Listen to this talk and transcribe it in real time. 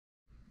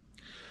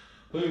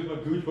Hey, my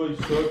goose buddy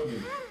stuck me.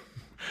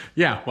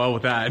 Yeah, well,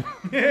 with that,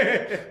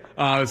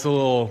 it's a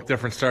little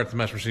different start to the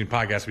Mesh Machine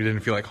podcast. We didn't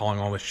feel like hauling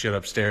all this shit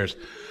upstairs,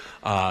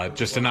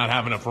 just to not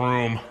have enough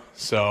room.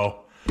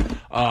 So,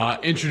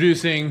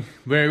 introducing,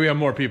 we have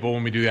more people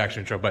when we do the action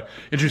intro, but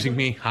introducing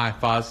me. Hi,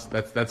 Foz.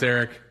 That's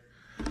Eric.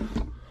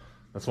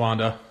 That's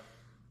Wanda.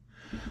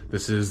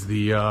 This is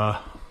the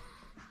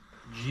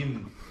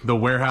Gym. the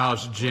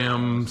warehouse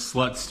gym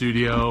slut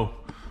studio,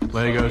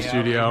 Lego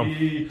studio.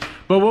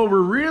 But what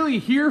we're really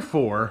here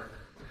for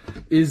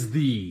is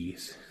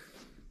these.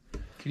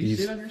 Can you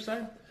sit on your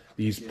side?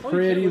 These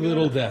pretty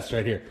little desks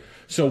right here.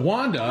 So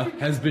Wanda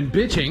has been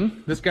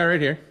bitching, this guy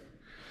right here,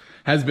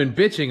 has been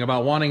bitching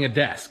about wanting a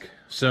desk.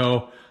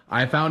 So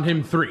I found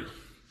him 3.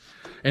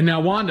 And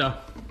now Wanda,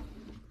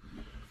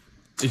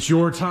 it's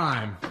your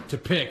time to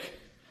pick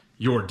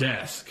your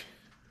desk.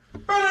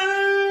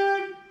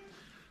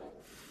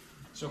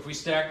 So if we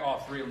stack all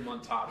 3 of them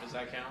on top, does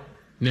that count?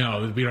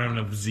 No, we don't have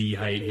enough Z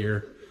height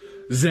here.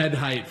 Z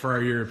height for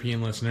our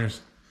European listeners.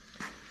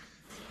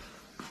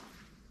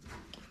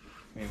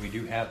 I mean, we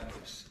do have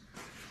those.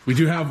 We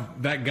do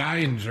have that guy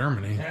in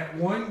Germany. That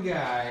one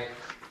guy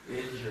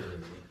in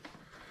Germany.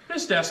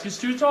 This desk is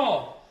too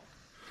tall.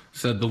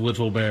 Said the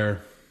little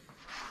bear.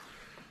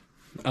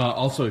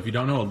 Also, if you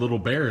don't know, a little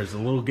bear is a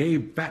little gay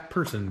fat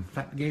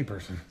gay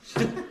person.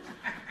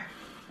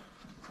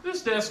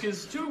 This desk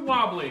is too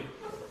wobbly.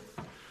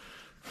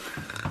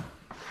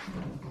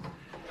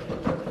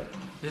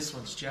 This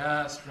one's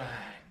just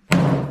right.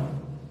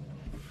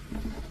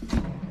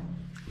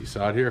 You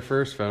saw it here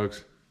first,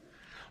 folks.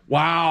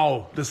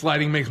 Wow, this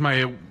lighting makes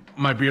my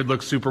beard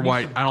look super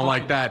white. I don't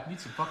like that. Need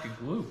some fucking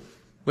glue.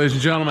 Ladies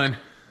and gentlemen,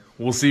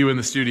 we'll see you in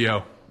the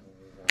studio.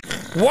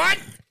 What?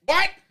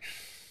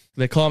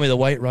 They call me the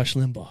White Rush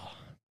Limbaugh.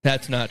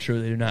 That's not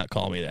true. They do not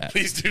call me that.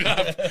 Please do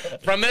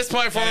not. From this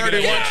point forward,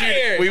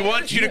 we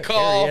want you to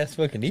call. Yes,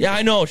 fucking Yeah,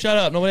 I know. Shut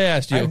up. Nobody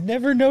asked you. I've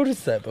never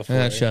noticed that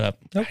before. Shut up.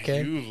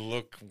 Okay. You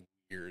look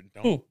weird.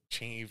 Don't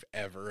shave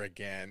ever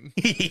again.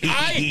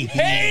 I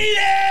hate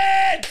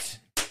it!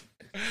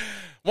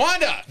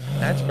 Wanda!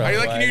 That's probably How you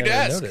like why your new I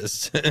never desk?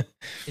 noticed.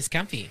 It's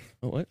comfy.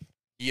 What?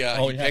 Yeah,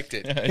 Oh, he yeah. picked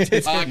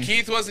it.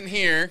 Keith wasn't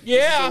here. Yeah.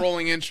 This is a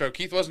rolling intro.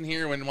 Keith wasn't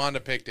here when Wanda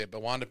picked it,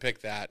 but Wanda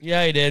picked that.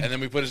 Yeah, he did. And then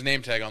we put his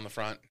name tag on the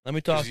front. Let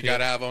me talk Because to you got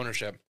to have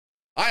ownership.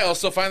 I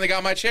also finally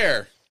got my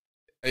chair.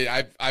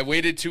 I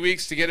waited 2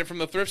 weeks to get it from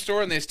the thrift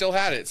store, and they still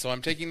had it. So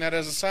I'm taking that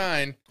as a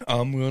sign.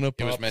 I'm gonna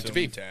pop was meant to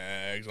be.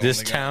 tags. This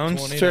Only got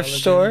town's $20 thrift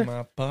store? in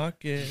my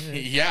pocket.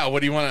 Yeah,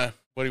 what do you want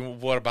to...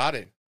 What about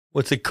it?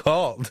 What's it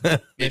called?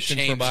 It Mission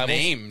for changed Bibles?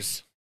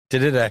 names.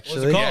 Did it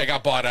actually? Yeah, it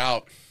got bought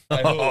out.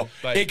 By who?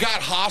 By- It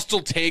got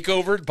hostile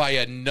takeovered by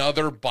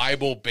another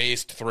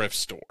Bible-based thrift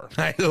store.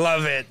 I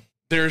love it.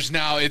 It's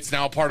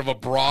now part of a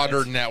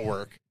broader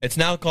network. It's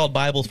now called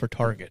Bibles for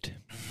Target.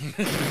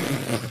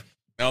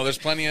 No, there's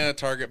plenty of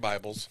Target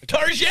Bibles.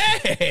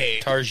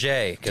 Target!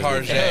 Target.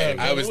 Target.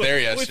 I was there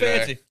yesterday.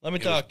 Fancy. Let me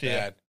It talk was to you.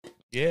 bad.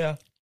 Yeah.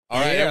 All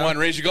right, Yeah. everyone,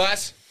 raise your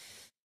glass.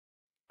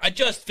 I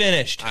just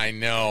finished. I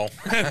know.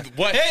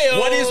 What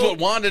Hey-o. is what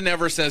Wanda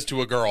never says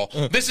to a girl?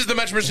 This is the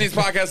Metro Machines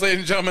podcast, ladies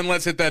and gentlemen.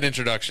 Let's hit that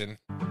introduction.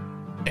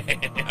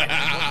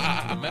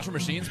 The Metro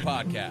Machines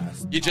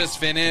podcast. You just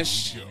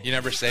finished. You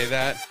never say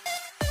that.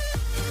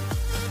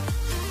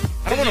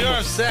 I don't want to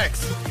have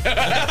sex.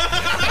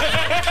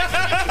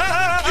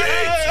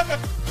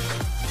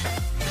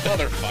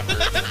 Motherfucker.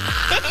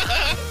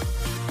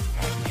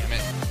 God damn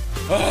it.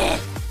 Ugh.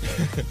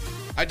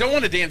 I don't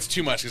want to dance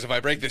too much because if I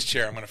break this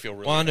chair, I'm going to feel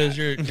really Wanda, bad.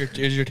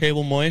 is your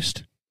table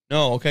moist?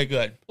 No. Okay,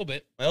 good. A little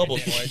bit. My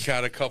elbow's moist.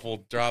 Got a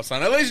couple drops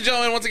on it. Ladies and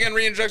gentlemen, once again,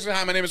 reintroduction.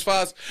 Hi, my name is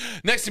Foz.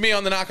 Next to me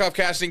on the knockoff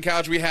casting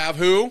couch, we have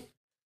who?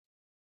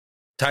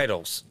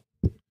 Titles.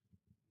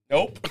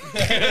 Nope.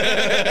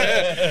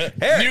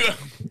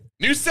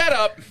 New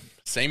setup.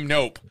 Same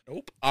nope.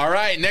 Nope. All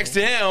right, next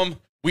to him,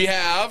 we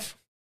have...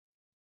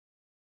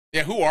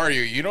 Yeah, who are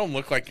you? You don't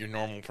look like your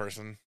normal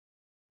person.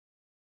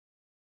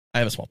 I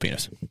have a small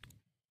penis.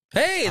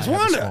 Hey, it's I have a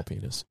Wanda. small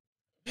penis.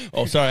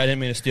 Oh, sorry, I didn't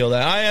mean to steal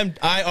that.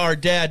 I are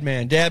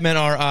Dadman. Dadman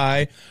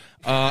R.I.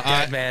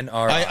 Dadman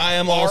R.I. I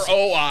am also...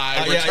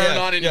 ROI, return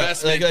on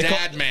investment, They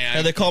dad man.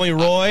 And they call me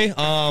Roy.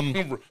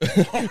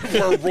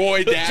 We're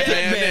Roy Dad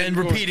Man. Dadman,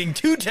 repeating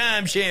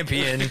 2-time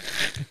champion.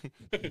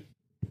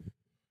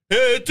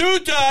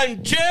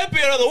 Two-time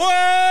champion of the world!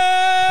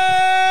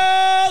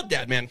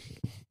 Dadman.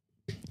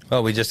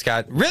 Well, we just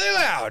got really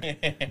loud.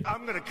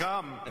 I'm gonna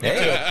come.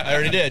 Hey. I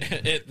already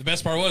did. The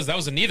best part was that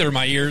was in neither of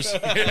my ears.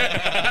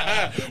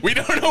 We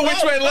don't know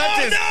which way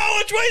left is. No,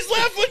 which way's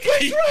left? Which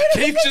way's right?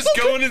 Keith's just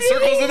going in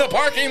circles in the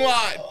parking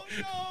lot. Oh,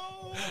 no.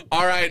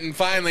 All right, and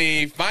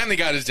finally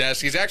got his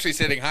desk. He's actually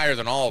sitting higher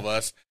than all of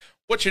us.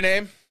 What's your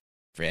name?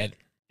 Fred.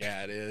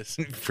 Yeah, it is.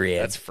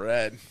 Fred. That's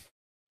Fred.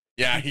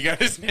 Yeah, he got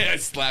his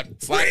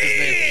slapped his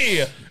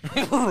name.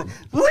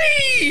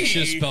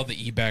 Should have spelled the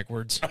E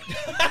backwards.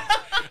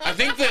 I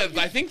think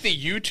the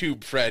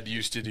YouTube Fred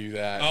used to do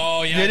that.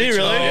 Oh yeah, Did he that's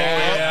really? right.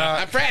 Yeah.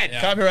 I'm Fred.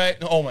 Yeah. Copyright.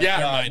 Oh my Yeah,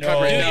 god. never No,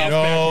 mind. Do the F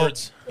no.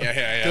 backwards.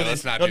 Yeah.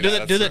 Let's not No, do do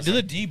that. the That's do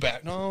the D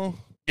back. No.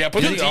 Yeah,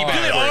 put the D the R.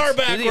 Do the R backwards.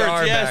 backwards. Do the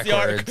R Yes,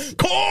 backwards.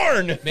 the R.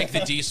 Corn. Make the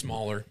D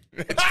smaller.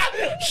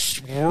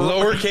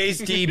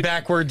 Lowercase d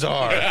backwards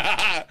r.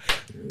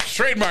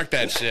 Trademark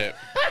that shit.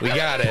 We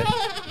got it.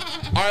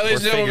 All right, ladies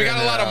and gentlemen, we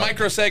got a lot of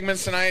micro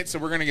segments tonight, so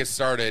we're going to get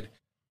started.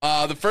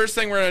 The first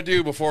thing we're going to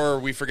do before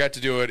we forget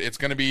to do it, it's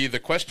going to be the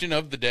question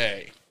of the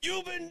day.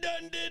 You've been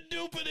done did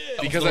dooping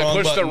it. Because I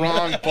pushed the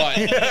wrong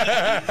button.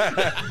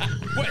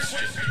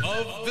 Question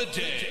of the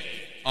day.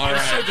 All I'm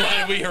so right.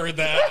 glad we heard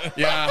that.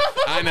 Yeah,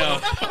 I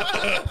know.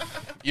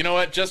 You know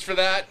what? Just for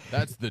that,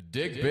 That's the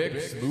Dig Big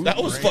Smooth.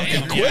 That was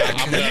fucking quick.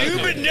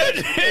 You've been done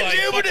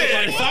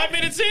Like 5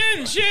 minutes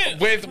in, shit.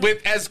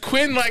 with as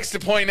Quinn likes to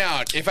point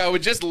out, if I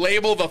would just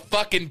label the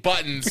fucking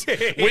buttons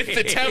with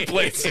the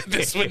templates,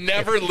 this would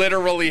never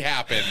literally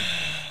happen.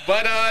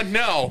 But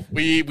no,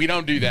 we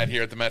don't do that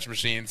here at the Metro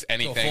Machines.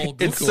 Anything.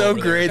 It's so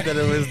great that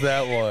it was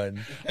that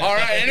one. All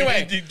right.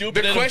 Anyway, He duped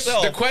it the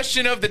himself.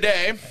 question of the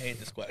day. I hate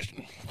this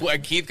question. Well,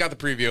 Keith got the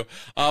preview.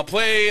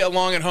 Play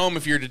along at home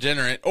if you're a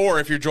degenerate, or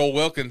if you're Joel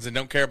Wilkins and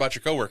don't care about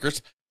your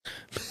coworkers.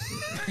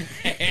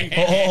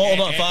 Hold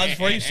on, Foz.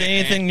 Before you say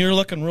anything, you're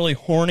looking really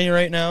horny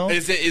right now.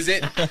 Is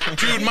it?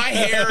 Dude, my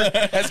hair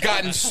has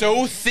gotten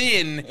so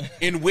thin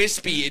and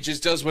wispy, it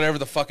just does whatever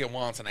the fuck it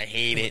wants, and I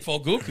hate it. Full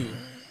Goku.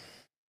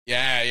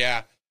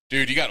 Yeah.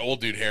 Dude, you got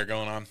old dude hair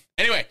going on.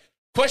 Anyway,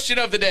 question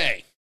of the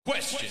day.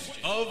 Question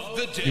of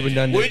the day. You've been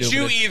done Would dooping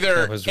you it.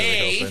 either I was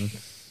really hoping.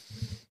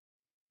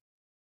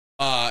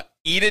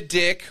 eat a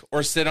dick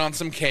or sit on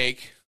some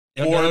cake?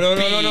 No, or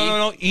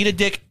no. Eat a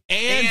dick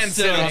and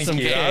sit on some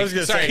cake. I was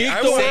gonna Sorry, say, Keep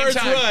I the was- words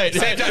time. right.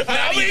 Same time.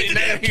 I'm eating the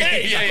damn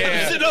cake.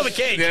 Yeah. I'm sitting on the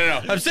cake.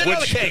 No. I'm sitting on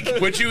the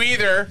cake. Would you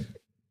either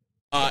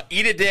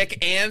eat a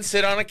dick and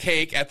sit on a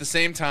cake at the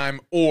same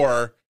time,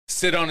 or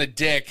sit on a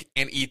dick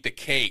and eat the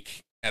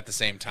cake at the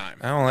same time?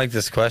 I don't like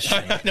this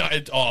question. No,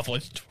 it's awful.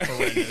 It's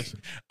horrendous.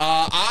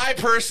 I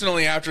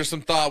personally, after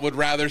some thought, would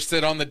rather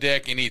sit on the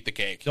dick and eat the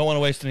cake. Don't want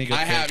to waste any good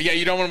cake.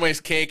 You don't want to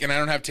waste cake, and I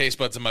don't have taste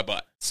buds in my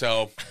butt.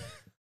 So,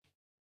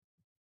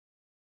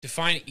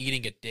 Define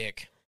eating a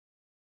dick.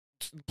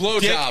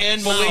 blowjob, Dick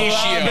and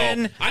fellatio.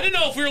 Robin, I don't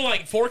know if we were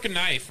like fork and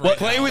knife. Right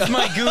play with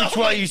my gooch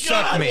while you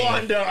suck me.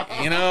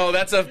 You know,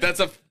 that's a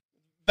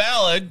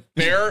Valid.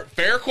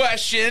 fair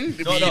question.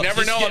 No, you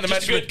never know on the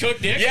just Metro. good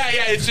cooked dick? Yeah,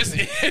 it's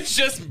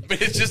just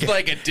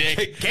like a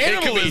dick.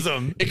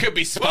 Cannibalism. It could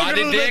be spotted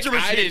Welcome to the dick. Metro I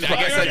Machines didn't.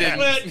 I guess I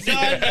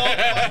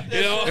didn't.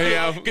 You know?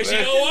 Yeah. Because you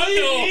know what,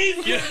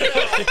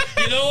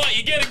 though? You know what?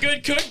 You get a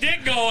good cooked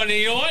dick going, and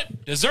you know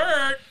what?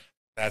 Dessert.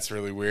 That's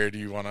really weird.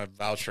 You want to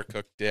vouch for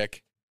cooked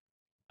dick?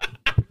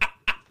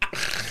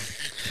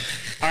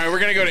 All right,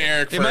 we're gonna go to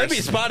Eric first. It might be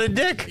spotted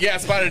dick. Yeah,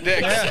 spotted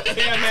dicks.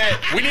 Damn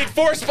it. We need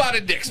 4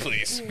 spotted dicks,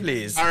 please.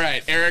 Please. All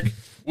right, Eric.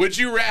 Would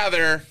you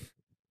rather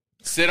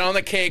sit on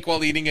the cake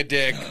while eating a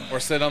dick, or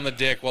sit on the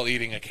dick while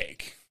eating a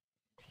cake?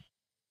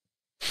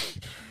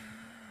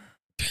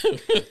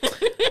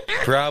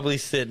 Probably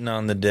sitting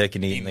on the dick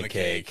and eating the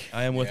cake.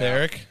 I am with Yeah.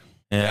 Eric.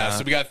 Yeah.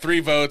 So we got 3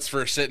 votes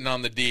for sitting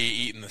on the D,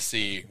 eating the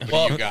C. What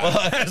Well, do you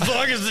got? As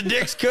long as the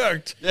dick's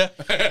cooked.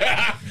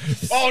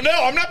 Oh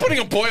no, I'm not putting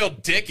a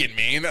boiled dick in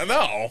me.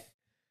 No.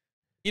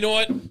 You know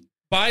what?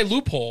 By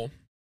loophole,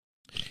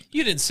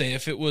 you didn't say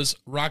if it was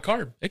rock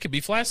hard. It could be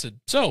flaccid.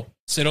 So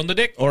sit on the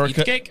dick, Or eat it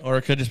could, the cake. or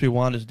it could just be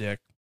Wanda's dick.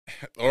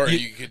 Or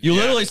you could. You yeah.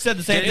 literally said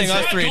the same thing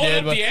us three Going did,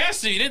 up but the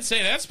ass, you didn't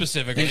say that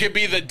specifically. It could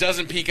be that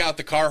doesn't peek out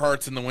the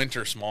Carhartts in the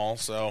winter small.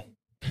 So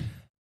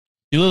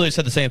you literally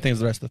said the same thing as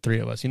the rest of the three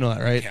of us. You know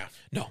that, right? yeah,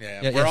 No.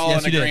 yeah. Yeah, We're all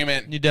in you did.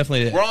 agreement. You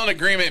definitely did. We're all in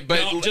agreement.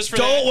 But No, just for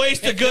Don't that.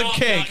 waste a good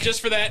cake. just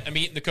for that, I'm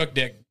eating the cooked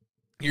dick.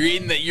 you're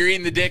eating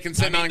the dick and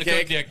sitting I'm on eating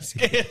the cake. cooked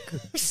dick.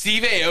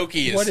 Steve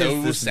Aoki is What is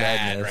so this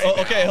sad madness? right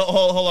Oh, okay, now.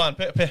 hold on.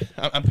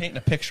 I'm painting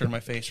a picture in my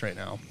face right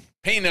now.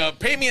 Paint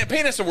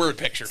us a word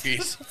picture,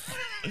 please.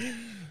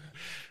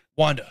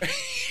 Wanda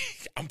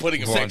I'm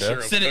putting a Wanda. picture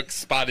of Sitting- cooked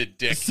spotted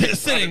dick in front of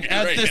sitting me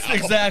at right this now.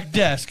 exact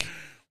desk.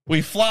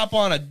 We flop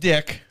on a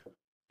dick,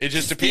 It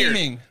just appeared.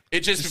 steaming.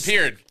 It just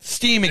appeared.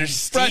 steaming, There's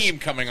steam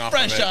coming off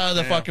fresh of it. out of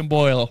the Yeah. fucking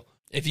boil.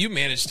 If you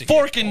manage to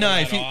Fork get and all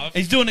knife. that off,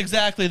 He's doing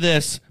exactly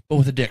this, but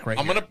with a dick right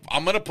here.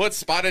 I'm gonna put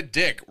spotted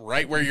dick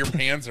right where your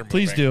hands are moving.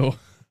 Please do.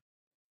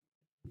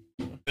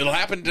 It'll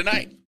happen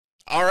tonight.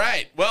 All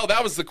right. Well,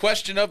 that was the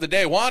question of the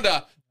day.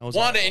 Wanda, was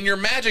Wanda, in your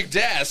magic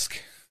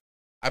desk,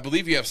 I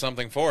believe you have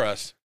something for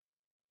us.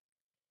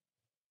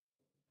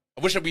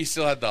 I wish we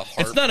still had the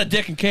heart. It's not a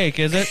dick and cake,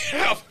 is it?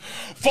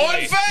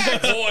 Fun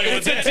fact! boy,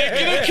 it's a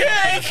dick in a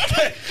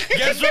cake.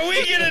 Guess what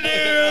we gonna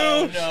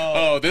do?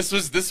 Oh, this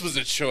was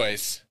a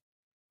choice.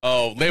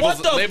 Oh, labels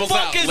What the labels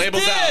fuck out. is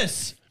Labels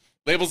this? out.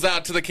 Labels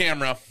out to the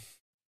camera.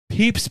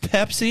 Peeps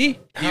Pepsi?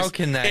 How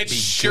can that It's be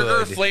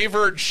sugar good?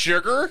 flavored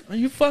sugar. Are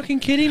you fucking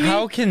kidding me?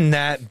 How can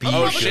that be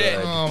Oh, good? shit.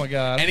 Oh my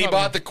god! And he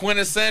bought the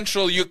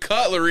quintessential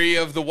cutlery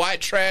of the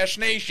white trash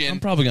I'm nation.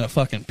 probably gonna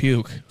fucking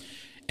puke.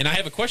 And I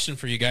have a question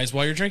for you guys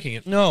while you're drinking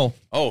it. No.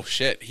 Oh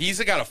shit! He's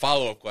got a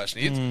follow up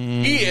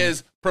question. He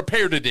is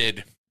prepared to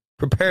did.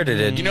 Prepared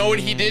it. You know what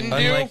he didn't do?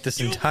 Unlike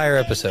this entire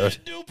episode.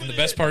 And the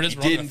best part is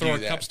we're all going didn't to throw our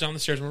do that. cups down the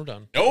stairs when we're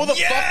done. No, the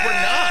fuck we're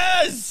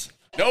not. Yes.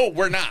 No,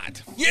 we're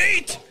not.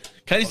 Yeet.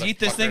 Can I just eat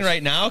this thing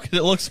right now? Because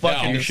it looks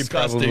fucking No. You should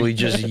disgusting. probably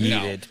just eat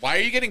No. it. Why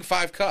are you getting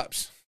 5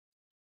 cups?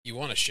 You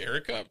want to share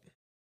a cup?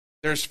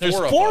 There's There's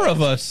 4 four of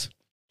of us.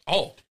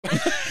 Oh.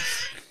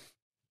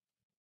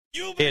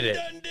 Hit it.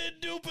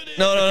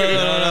 No.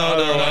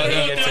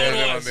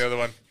 The other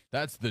one.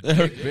 That's the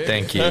Dick Big.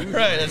 Thank you. All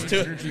right, that's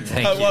two.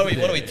 Thank you.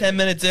 What are we? 10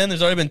 minutes in.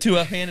 There's already been 2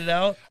 handed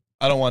out.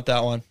 I don't want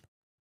that one.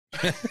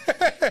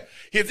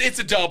 It's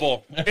a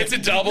double. It's a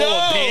double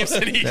No! of beefs,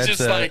 and he's That's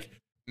just a- like,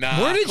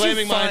 nah. Where did you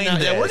Claiming mine find now.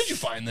 this? Yeah, where did you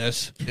find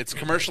this? It's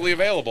commercially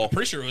available.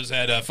 Pretty sure it was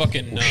at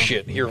fucking.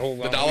 Shit. Here, hold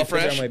on. The Dollar Let me put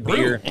Fresh? down my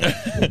beer.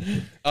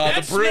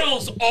 That the brew,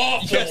 smells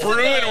awful. the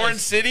brew in Orange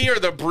City or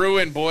the brew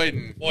in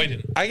Boyden?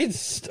 Boyden. I can.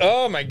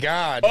 Oh my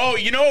god. Oh,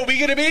 you know what we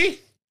gonna be?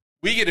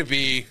 We gonna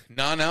be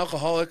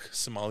non-alcoholic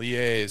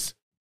sommeliers.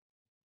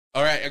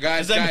 All right,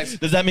 guys.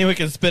 Does that mean we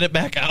can spit it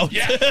back out?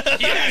 Yeah,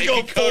 you Go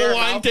can coat full our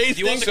wine mouth. tasting. Do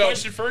you want the So-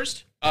 question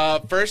first?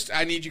 First,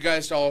 I need you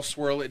guys to all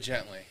swirl it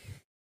gently.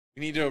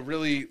 We need to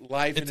really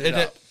liven it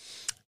up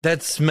That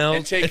and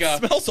smells. take It a.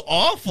 smells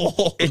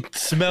awful. It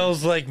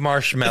smells like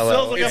marshmallow. It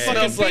smells like a It fucking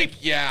smells like beep.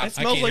 yeah. It I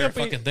smells can't like hear a a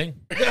fucking thing.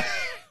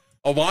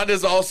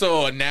 Wanda's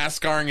also a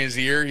NASCARing his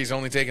ear. He's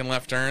only taking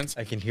left turns.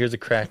 I can hear the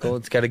crackle.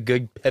 It's got a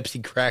good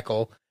Pepsi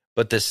crackle,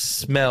 but the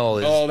smell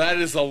is. Oh, that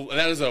is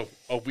a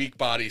weak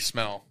body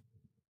smell.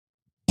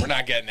 We're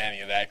not getting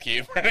any of that,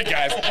 Q.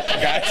 guys,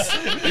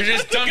 you're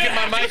just dunking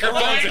my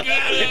microphones.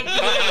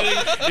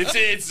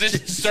 It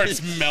just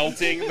starts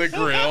melting the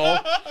grill.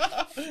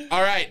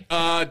 All right.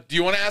 Do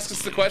you want to ask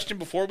us the question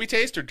before we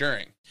taste or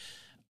during?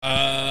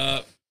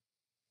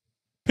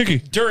 Picky.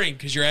 During,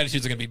 because your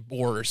attitudes are going to be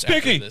worse after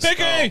this.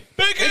 Picky.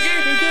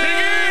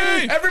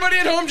 Everybody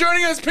at home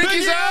joining us.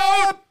 Pinkies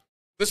out.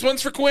 This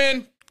one's for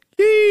Quinn.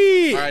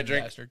 Yee! All right,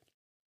 drink. Bastard.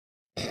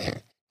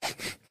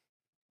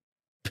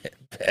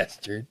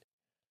 Bastard.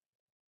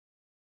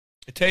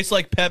 It tastes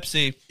like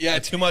Pepsi. Yeah,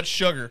 with too much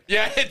sugar.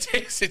 Yeah, it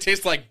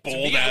tastes like To me,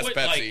 bold it ass went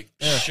Pepsi.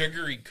 like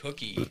sugary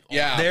cookie.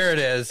 Yeah, There it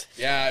is.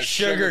 yeah,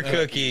 Sugar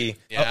cookie.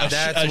 Yeah.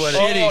 That's a what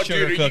shitty it Oh, sugar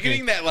dude, are you cookie.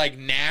 getting that like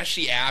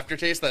nasty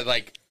aftertaste?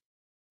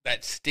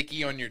 That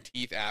sticky on your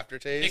teeth It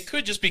aftertaste?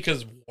 could just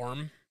because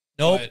warm.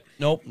 Nope. But-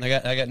 Nope.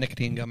 I got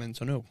nicotine gum in,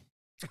 so no.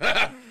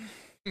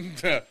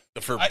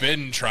 The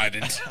forbidden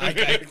trident.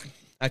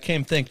 I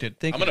came thinking.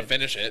 I'm gonna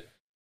finish it.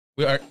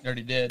 We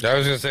already did. I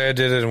was gonna say I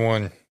did it in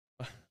one.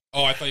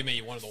 Oh, I thought you meant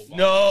you wanted the whole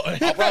No.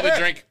 I'll probably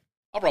drink.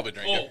 Oh,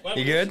 it. well,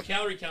 You good? what's the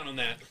calorie count on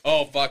that?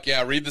 Oh fuck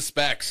yeah! Read the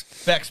specs.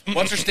 Facts.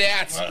 What's your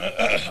stats?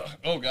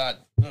 Oh God.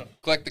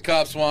 Collect the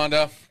cups,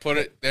 Wanda. Put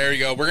it. There you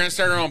go. We're gonna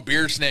start our own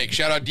beer snake.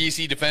 Shout out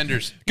DC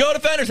Defenders. Go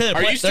Defenders. Hey,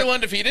 Are you still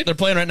undefeated? They're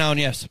playing right now, and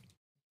yes.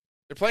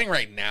 They're playing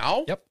right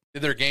now. Yep.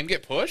 Did their game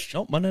get pushed?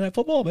 Nope. Monday Night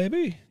Football,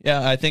 baby.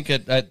 Yeah, I think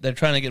they're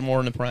trying to get more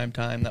in the prime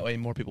time. That way,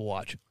 more people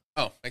watch.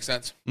 Oh, makes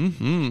sense.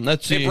 Mm-hmm.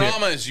 Let's see. Hey, here.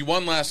 Brahmas, you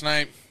won last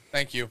night.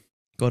 Thank you.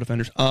 Go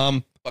Defenders.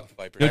 Fuck the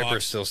Vipers.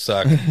 Vipers still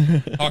suck.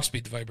 Hawks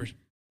beat the Vipers.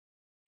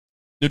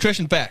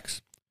 Nutrition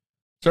facts.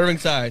 Serving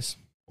size,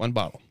 1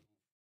 bottle.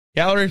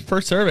 Calories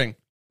per serving,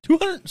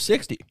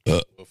 260.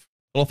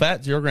 Total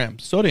fat, 0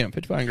 grams. Sodium,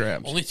 55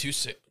 grams. Only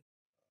 2.6.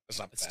 That's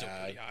not That's still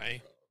bad. pretty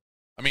high.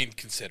 I mean,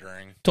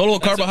 considering. Total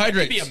That could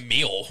carbohydrates. be a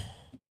meal.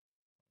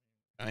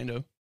 Kind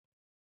of.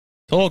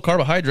 Total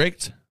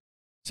carbohydrates,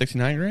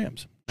 69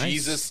 grams. Nice.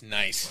 Jesus,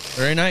 nice.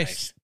 Very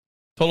nice.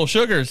 Total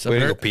sugars. Way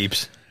to go,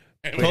 peeps.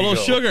 Total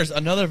sugars,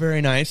 another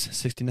very nice,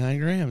 69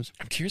 grams.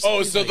 I'm curious.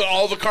 Oh, so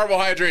all the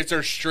carbohydrates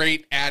are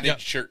straight added Yep.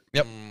 sugar.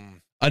 Yep.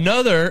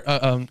 Another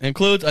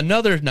includes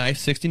another nice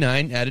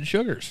 69 added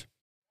sugars.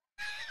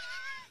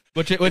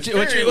 Which very rare.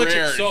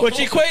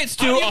 equates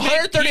to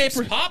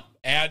 138%. Pop,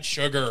 add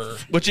sugar.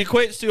 Which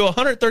equates to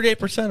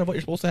 138% of what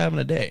you're supposed to have in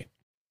a day.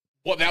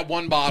 Well, that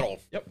one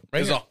bottle Yep.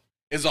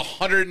 is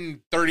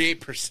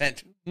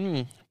 138%.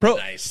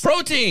 Nice.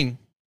 Protein,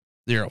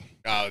 0.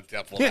 Oh,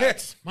 definitely.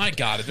 My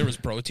God, if there was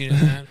protein in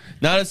that.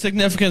 Not a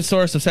significant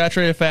source of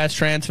saturated fats,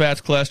 trans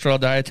fats, cholesterol,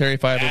 dietary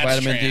fiber, That's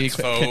vitamin D,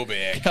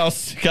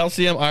 transphobic.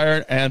 calcium,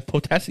 iron, and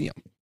potassium.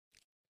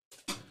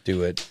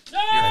 Do it.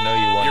 I know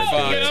you want to do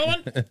You're it. Another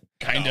one?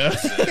 Kinda.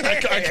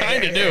 I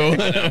kinda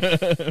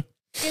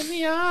do. In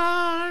the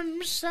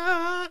arms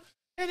of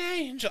an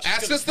angel.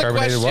 Ask us the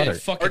Carbonated question. water.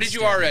 Fucking Or did you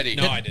scary. already?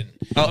 No, I didn't.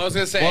 I was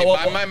gonna say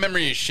my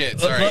memory is shit.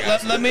 Sorry,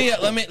 guys. let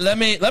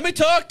me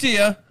talk to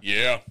you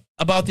Yeah.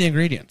 about the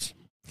ingredients.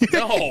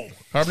 No.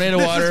 Carbonated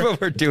This water, is what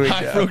we're doing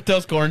high now.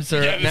 fructose corn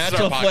syrup, Yeah, this is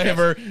natural our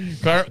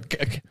podcast.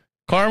 flavor,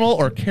 caramel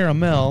or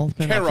caramel,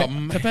 depending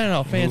on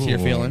how fancy you're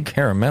feeling.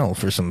 Caramel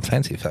for some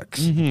fancy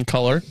fucks.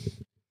 Color,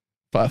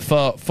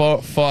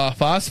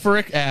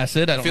 phosphoric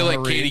acid. I I don't feel know like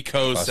how to read. Katie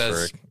Coe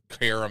says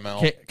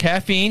caramel.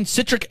 Caffeine,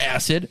 citric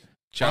acid.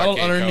 Shout out Bottled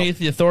Katie Coe. underneath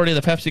the authority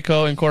of the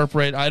PepsiCo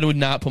Incorporated. I would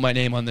not put my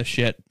name on this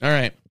shit. All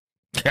right.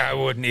 I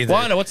wouldn't either.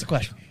 Wanda, what's the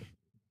question?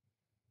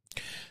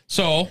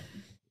 So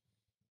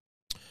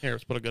Here,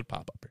 let's put a good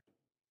pop up here.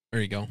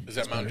 there you go. Is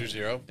that Mountain Dew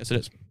Zero? Yes, it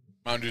is.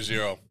 Mountain Dew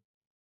Zero.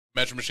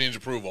 Metro Machine's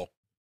approval.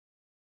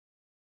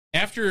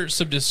 After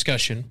some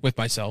discussion with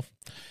myself,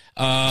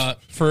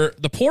 for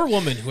the poor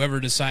woman who ever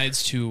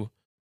decides to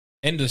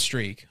end the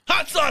streak,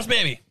 Hot sauce,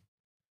 baby.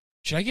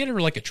 should I get her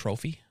like a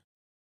trophy?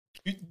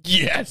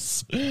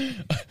 Yes.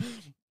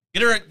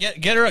 Get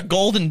her a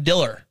golden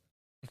diller.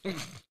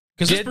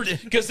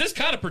 Because this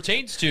kind of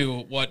pertains to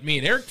what me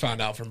and Eric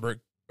found out from Bert,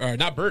 or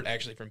not Bert,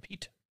 actually, from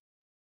Pete.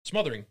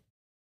 Smothering.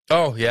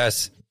 Oh,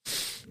 yes.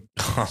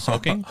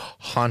 Soaking?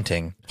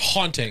 Haunting.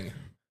 Haunting.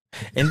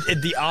 And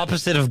the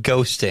opposite of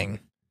ghosting.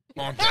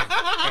 God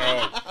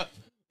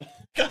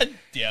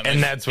damn it.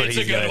 And that's what It's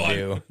he's a good going to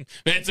do. one.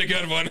 It's a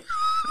good one.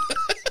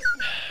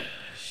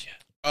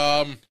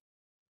 I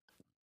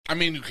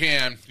mean, you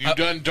can. You've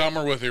done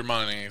dumber with your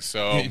money,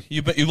 so.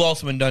 You've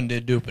also been done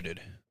did dupited.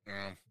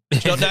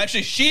 No,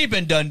 actually, she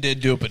been done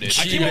did dupited. I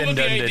She came up been with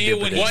the done idea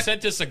when he what?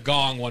 sent us a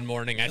gong one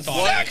morning. I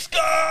thought, Sex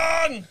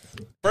gong!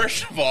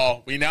 First of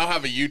all, we now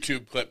have a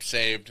YouTube clip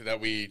saved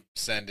that we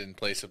send in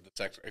place of the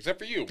sex. Except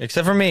for you.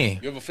 Except for me.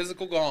 You have a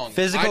physical gong.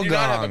 Physical I do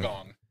not have a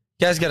gong. gong.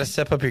 You guys got to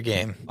step up your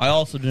game. I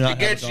also do not It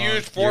gets have a gong.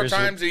 used 4 Yours are-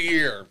 times a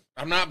year.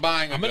 I'm not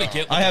buying a I'm going to gong.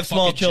 get I like have a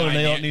small fucking children,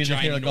 they don't need to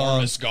hear a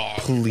gong. ginormous gong.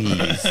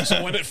 Please.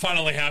 So when it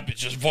finally happens,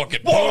 just fucking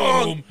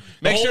Bong! boom.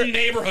 Make the whole sure-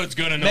 neighborhood's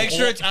going to know. Make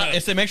sure it's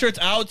make sure it's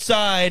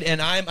outside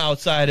and I'm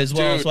outside as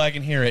well, Dude. so I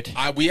can hear it.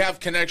 We have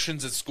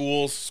connections at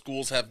schools.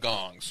 Schools have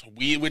gongs.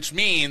 Which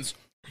means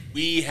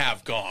we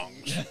have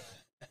gongs.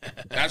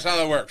 That's how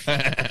that works. I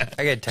got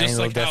a tiny Just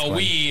little like desk how one.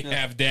 we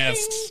have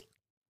desks.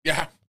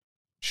 Yeah.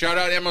 Shout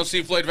out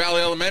MOC Floyd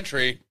Valley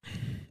Elementary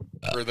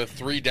for the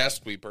 3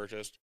 desks we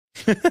purchased.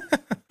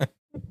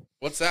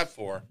 What's that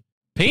for?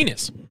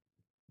 Penis.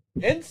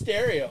 In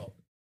stereo.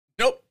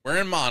 Nope, we're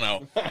in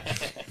mono.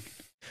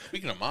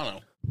 Speaking of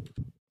mono,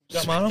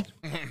 Got mono?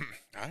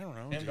 I don't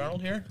know. Sam dude.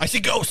 Darnold here? I see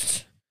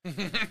ghosts.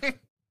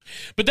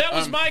 But that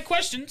was my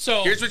question.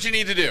 So Here's what you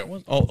need to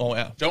do. Oh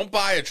yeah. Don't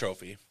buy a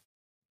trophy.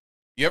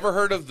 You ever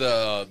heard of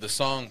the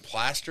song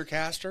Plaster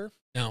Caster?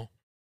 no.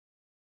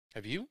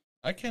 Have you?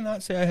 I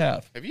cannot say I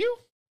have. Have you?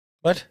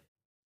 What?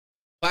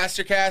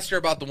 Plaster Caster,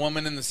 about the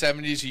woman in the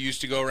 70s who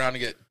used to go around and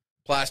get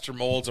plaster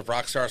molds of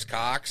rock stars'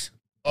 cocks.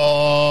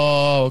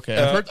 Oh, okay.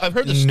 I've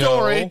heard the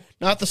story, no.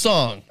 not the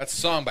song. That's a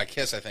song by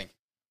Kiss, I think.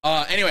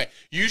 Anyway,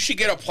 you should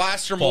get a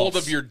plaster mold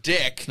False. of your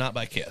dick It's not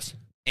by Kiss.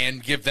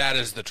 and give that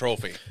as the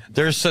trophy.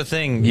 There's a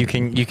thing you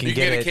can get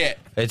get a it. kit.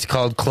 It's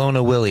called Clone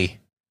a Willy.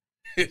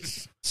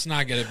 It's It's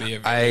not going to be a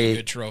very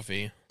good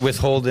trophy.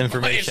 Withhold it's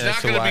information as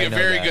not to going to why be I a know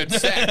very that. good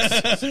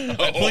sex.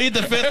 I plead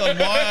the fifth on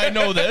why I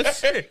know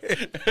this.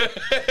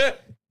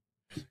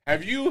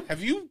 Have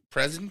you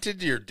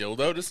presented your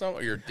dildo to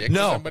someone, or your dick to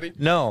No, somebody?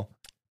 no.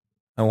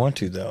 I want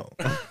to though.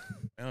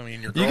 I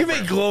mean, your You can make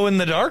girlfriend. glow in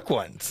the dark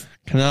ones.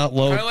 Cannot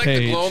load Kind of like page.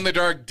 the glow in the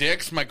dark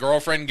dicks my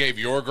girlfriend gave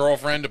your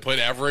girlfriend to put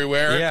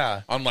everywhere.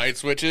 Yeah. On light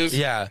switches.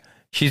 Yeah,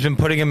 she's been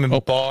putting them in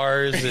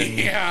bars and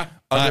Yeah.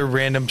 other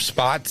random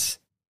spots.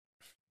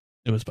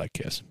 It was by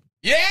Kiss.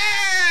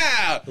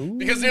 Yeah!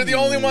 Because they're the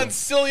only ones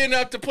silly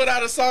enough to put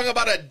out a song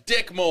about a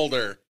dick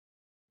molder.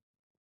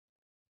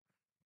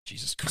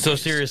 Jesus Christ. So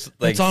serious,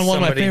 like It's on one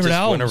of my somebody favorite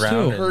just went albums,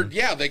 around too. and-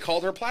 Yeah, they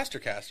called her Plaster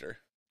Caster.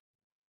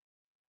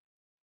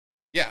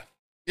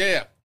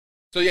 Yeah.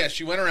 So yeah,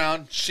 she went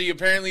around. She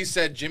apparently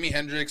said Jimi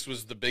Hendrix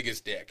was the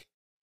biggest dick.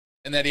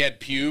 And that he had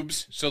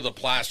pubes, so the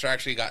plaster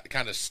actually got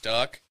kind of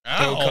stuck. So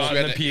So caught we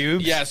in had the to-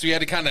 pubes. Yeah, so she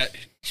had to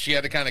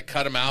kind of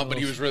cut him out, but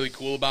he was really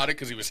cool about it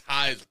because he was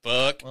high as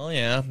fuck. Well,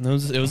 yeah, it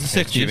was the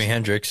 60s. Jimi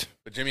Hendrix.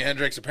 But Jimi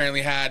Hendrix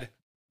apparently had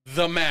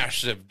the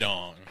massive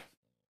dong.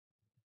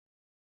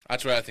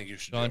 That's what I think you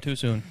should Gone do. too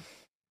soon.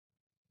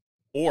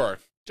 Or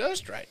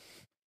just right.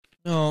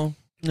 No,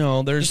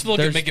 there's Just look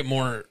there's, and make it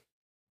more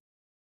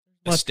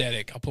What?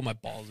 aesthetic. I'll put my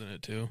balls in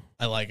it too.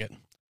 I like it.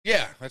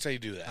 Yeah, that's how you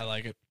do that. I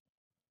like it.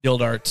 Dill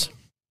darts.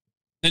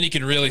 Then you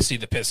can really see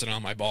the pissing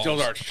on my balls. Still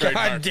darts. Straight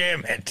God darts.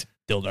 damn it.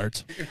 Dill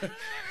darts.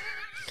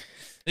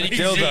 Then you can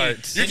Dill see-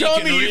 darts. then You're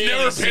telling can me you've really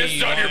never see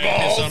pissed on why your I piss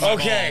balls? on my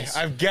Okay, balls.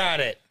 I've got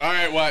it. All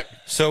right, what?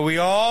 So we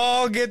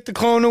all get the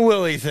Clone of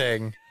Willy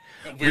thing.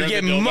 We We're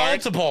get the dill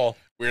darts? multiple.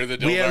 We're the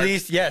dill We at darts?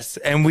 least, yes,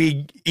 and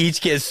we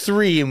each get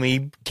 3 and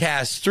we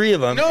cast 3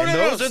 of them. No, and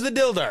no, those no. are the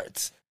dill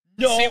darts.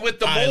 No, See, with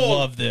the I mold-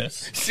 love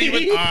this. See,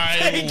 with, I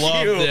Thank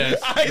love you.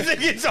 this. I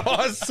think it's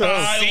awesome.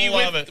 I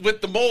love it.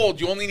 with the mold,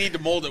 you only need to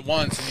mold it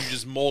once, and you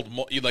just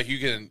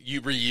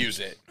you reuse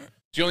it.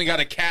 So you only got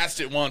to cast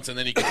it once, and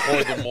then you can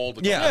pour the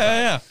mold.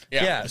 Yeah.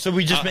 Yeah. Yeah. So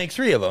we just make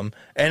 3 of them,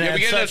 and Yeah,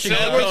 we it's get such a a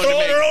silicone good- to Throwing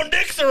make- our own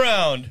dicks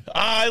around.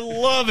 I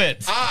love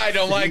it. I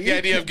don't like the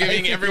idea of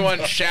giving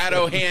everyone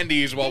shadow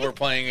handies while we're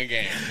playing a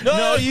game.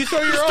 No, you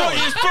throw your own. You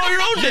just throw your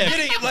own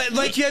dick.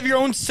 Like you have your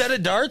own set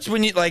of darts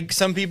when you like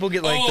some people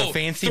get like the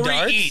fancy 3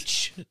 darts.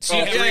 each. So Oh,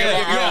 you have 3 of your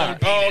our own own.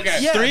 Oh, okay.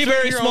 Yeah, 3 throw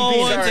very your own small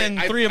piece. ones Sorry, and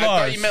 3 of I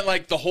ours. thought you meant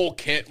like the whole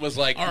kit was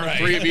like All right.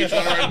 3 of each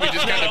one. Or we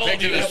just kind of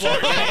picked it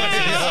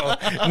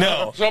as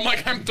No, So I'm like,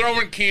 I'm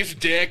throwing Keith's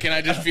dick, and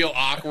I just feel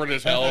awkward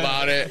as hell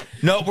about it.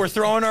 no, we're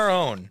throwing our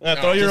own.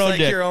 Throw your Just own like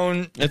dick. your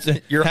own, It's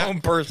your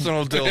own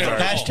personal dildo.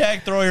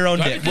 Hashtag throw your own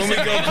dick. When we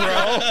go pro,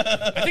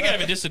 I think I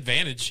have a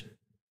disadvantage.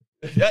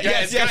 Yeah,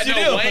 yes, it's got you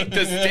no do. length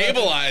to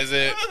stabilize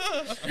it.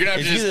 You're gonna have to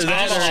It's just either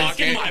that or tomahawk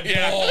In it. my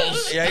Yeah.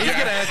 balls. yeah, he's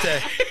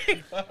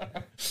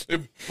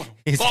gonna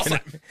he's Ball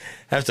gonna slap.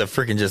 have to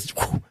freaking just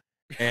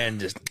and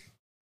just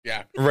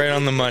Yeah. right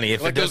on the money.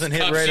 If Like it those doesn't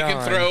hit cups right you on,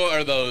 can throw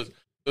are those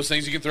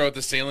things you can throw at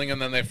the ceiling and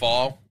then they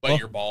fall, but Well-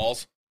 your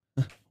balls.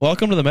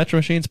 Welcome to the Metro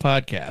Machines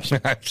podcast.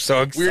 I'm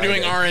so excited. We're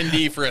doing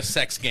R&D for a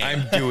sex game.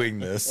 I'm doing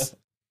this.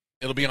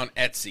 It'll be on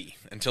Etsy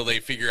until they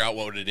figure out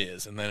what it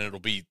is, and then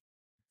it'll be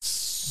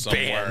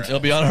somewhere. Banned.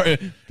 It'll be on our.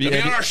 It'll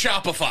be on our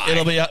Shopify.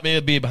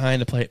 It'll be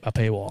behind a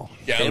paywall.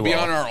 yeah, it'll be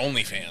paywall. on our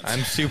OnlyFans.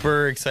 I'm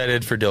super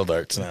excited for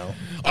dildarts now.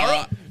 All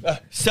right.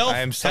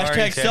 I'm sorry hashtag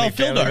to any self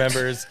family dildarts.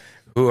 members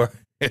who are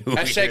who hear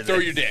Hashtag throw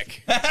this. your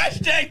dick.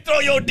 Hashtag throw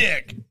your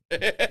dick.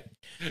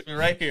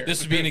 Right here.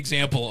 This would be an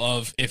example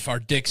of if our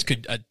dicks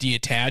could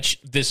detach,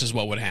 this is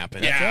what would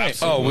happen. Yeah, right.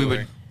 absolutely. Oh, we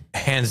would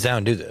hands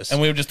down do this. And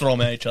we would just throw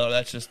them at each other.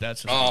 That's just.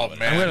 Oh, what it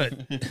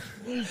man. I'm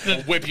gonna.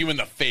 I'll whip you in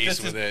the face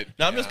This with is- it.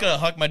 Now I'm just gonna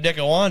huck my dick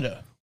at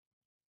Wanda.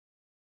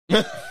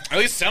 At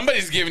least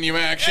somebody's giving you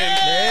action.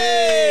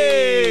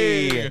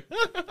 Hey!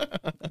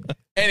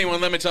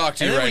 Anyone, let me talk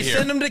to And you then right we here.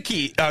 send him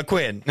to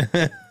Quinn.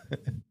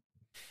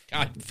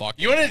 God, fuck.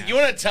 You want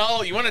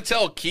to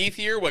tell Keith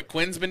here what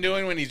Quinn's been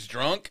doing when he's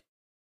drunk?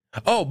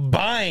 Oh,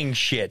 buying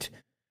shit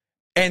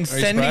and Are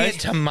you sending it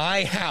surprised? to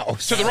my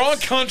house. To the wrong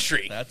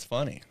country. That's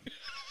funny.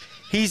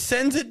 He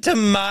sends it to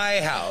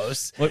my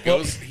house. What,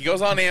 He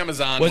goes on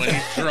Amazon Was- when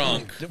he's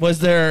drunk. was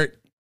there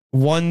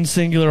one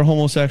singular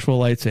homosexual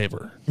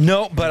lightsaber?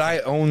 No, but I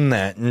own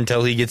that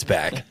until he gets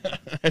back.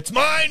 It's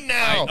mine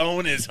now.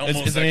 Own his Is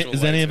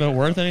homosexual. any of it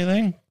worth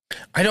anything?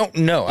 I don't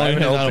know. I you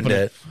haven't have not opened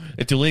opened it.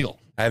 It's illegal.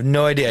 I have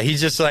no idea.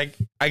 He's just like,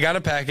 I got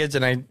a package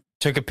and I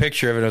took a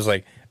picture of it. I was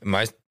like,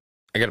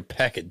 I got a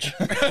package.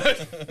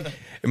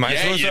 Am I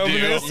Yeah, supposed you to open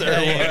do. this? Or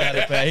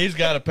Yeah, what? he's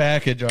got a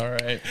package, all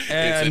right. It's a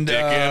And, dick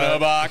in a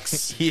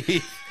box.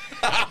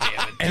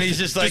 and he's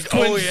just like, Just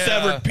Quinn's oh yeah,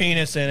 severed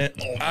penis in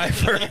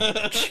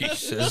it.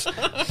 Jesus,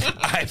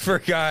 I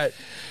forgot.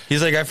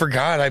 He's like, I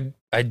forgot.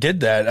 I did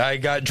that. I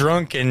got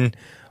drunk and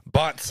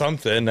bought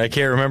something. I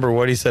can't remember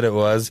what he said it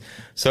was.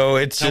 So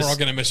it's Now we're all just,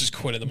 gonna miss his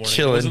quit in the morning.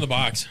 chilling. It was in the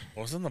box.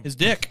 What's in the His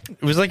dick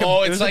it was like,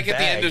 Oh, it it's was a like at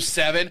the end bag. of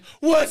 7.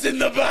 What's in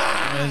the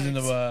box? was in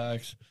the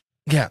box.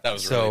 Yeah, That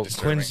was so really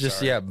disturbing, Quinn's just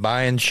sorry.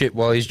 buying shit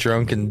while he's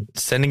drunk and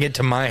sending it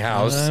to my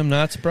house I'm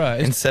not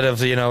surprised. instead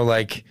of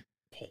like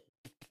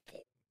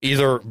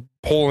either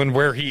pulling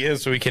where he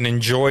is so he can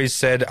enjoy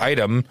said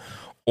item,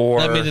 or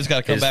That means it's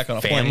gotta come his back on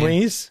a plane.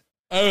 families.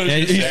 Oh,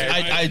 Yeah,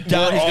 I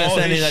doubt he's We're going to all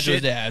send any of his that to his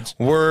shit. dad's.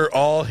 Where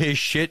all his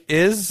shit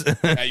is.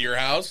 At your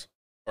house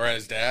or at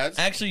his dad's?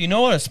 Actually, you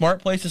know what a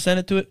smart place to send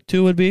it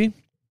to would be?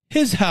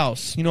 His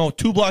house.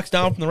 2 blocks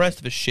down from the rest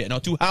of his shit. No,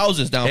 2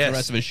 houses down from Yes. the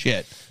rest of his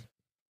shit.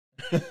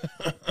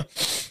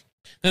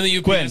 Then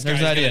the Quinn, UPS there's guy's an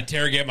gonna idea.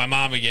 interrogate my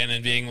mom again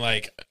and being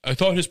like, "I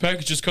thought his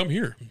package just come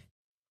here."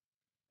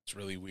 It's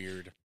really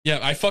weird. Yeah,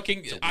 a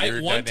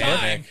weird one dynamic.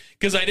 time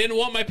because I didn't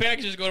want my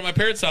packages to go to my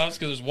parents' house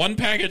because there's one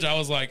package I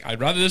was like, I'd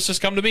rather this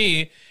just come to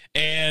me,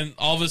 and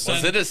all of a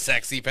sudden, Was it a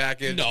sexy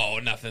package? no,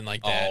 nothing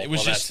like Oh, that. It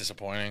was that's just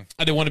disappointing.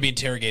 I didn't want to be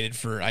interrogated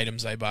for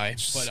items I buy.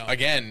 But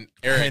Again,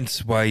 Eric.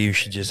 Hence why you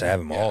should just have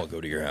them all go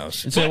to your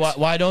house. And so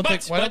why don't they?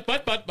 Why don't,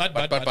 but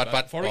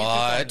before we get too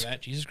far into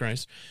that, Jesus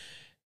Christ,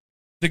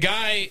 the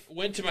guy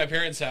went to my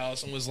parents'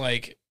 house and was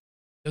like,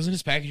 "Doesn't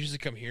his package usually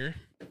come here?"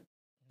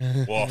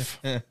 Woof.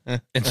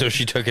 And so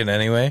she took it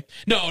anyway.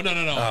 No.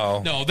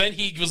 Oh. No, then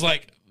he was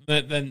like,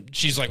 then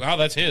she's like, wow,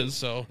 that's his.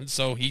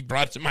 So he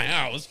brought it to my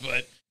house,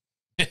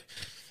 but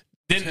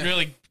didn't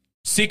really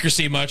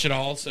secrecy much at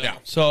all. So Yeah.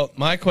 So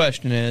my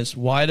question is,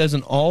 why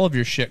doesn't all of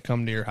your shit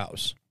come to your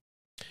house?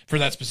 for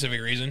that specific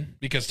reason,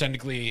 because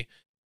technically,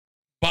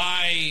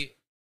 by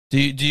Do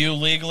you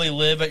legally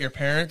live at your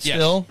parents Yes.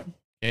 still?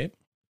 Okay.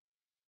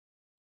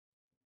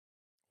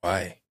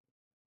 Why?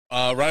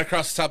 Right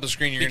across the top of the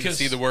screen, you're going to Because-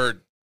 see the word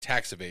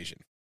tax evasion.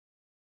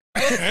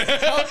 How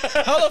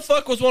the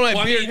fuck was one of my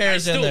Well, I beard mean,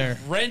 hairs I in still there?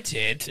 rent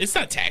it. It's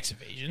not tax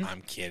evasion. I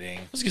I'm kidding.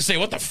 was gonna say,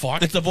 what the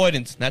fuck? It's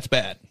avoidance. That's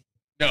bad.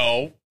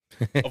 No.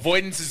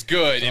 Avoidance is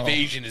good. Oh.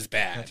 Evasion is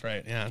bad. That's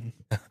right. Yeah.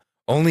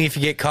 Only if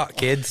you get caught,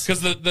 kids. Because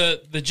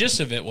the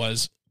gist of it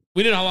was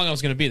we didn't know how long I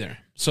was going to be there,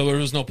 so there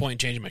was no point in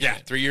changing my Yeah,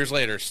 shit. 3 years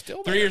later,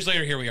 still 3 there. years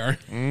later, here we are.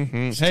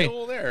 Mm-hmm. Hey,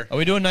 Still there. are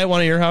we doing night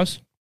one at your house?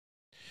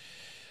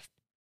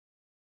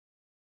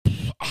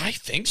 I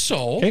think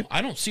so. Okay.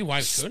 I don't see why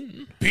it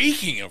couldn't.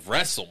 Speaking of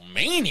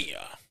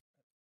WrestleMania,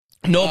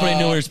 Nobody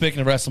knew we were speaking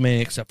of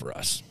WrestleMania except for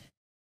us.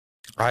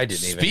 I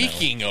didn't even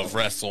speaking of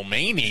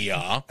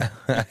WrestleMania,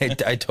 know.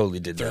 I totally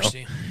did know.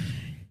 Thirsty.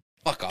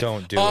 fuck off.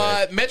 Don't do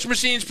it. Metro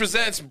Machines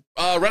presents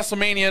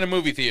WrestleMania in a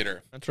movie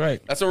theater. That's right.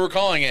 That's what we're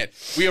calling it.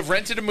 We have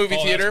rented a movie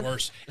Oh, theater. that's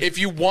worse. If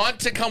you want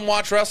to come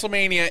watch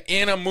WrestleMania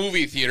in a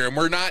movie theater, and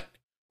we're not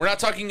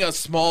talking a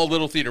small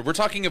little theater. We're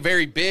talking a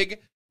very big,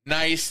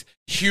 nice,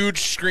 huge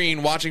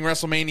screen watching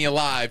WrestleMania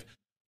live.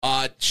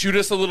 Shoot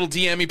us a little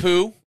DME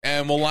poo,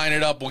 and we'll line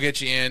it up. We'll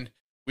get you in.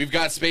 We've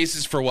got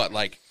spaces for what,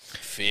 like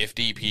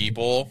 50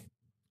 people.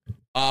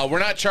 We're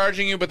not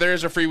charging you, but there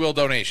is a free will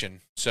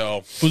donation.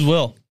 So Who's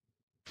Will?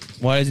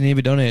 Why doesn't he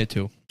be donated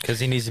to? Because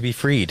he needs to be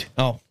freed.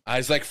 Oh,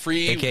 it's like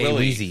free AKA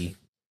Willie. Weezy.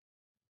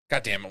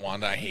 God damn it,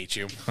 Wanda! I hate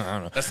you. I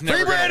don't know. That's never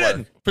Free gonna Brandon!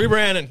 work. free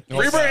Brandon.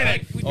 Free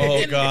Brandon.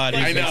 Oh God,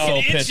 I he's know. so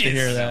It pissed to itches.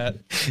 hear that.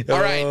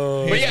 All right,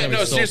 but He's yeah, gonna no,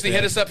 be so seriously,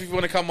 hit pissed. us up if you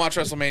want to come watch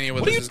WrestleMania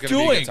with What us. are It's you going to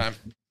be a doing? good time.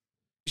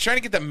 He's trying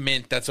to get the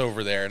mint that's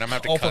over there, and I'm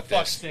going to have to cut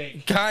this.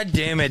 sake! God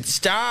damn it.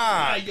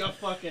 Stop. you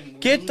fucking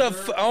Get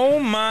the... oh,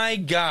 my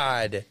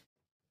God.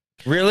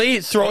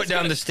 Really? Throw it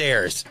down the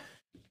stairs.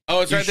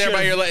 Oh, it's right there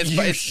by your leg. It's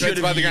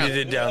by the ground.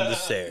 it down the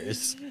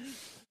stairs.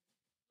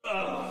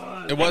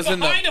 It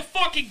wasn't behind the... a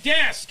fucking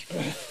desk.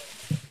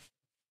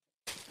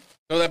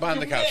 Throw that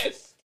behind the couch.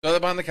 Throw that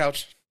behind the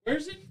couch.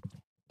 Where's it?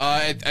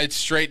 It's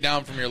straight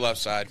down from your left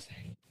side.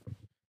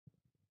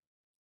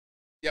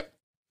 Yep.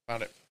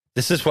 Found it.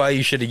 This is why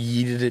you should have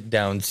yeeted it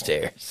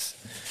downstairs.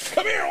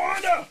 Come here,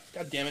 Wanda!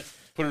 God damn it.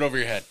 Put it over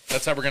your head.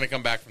 That's how we're going to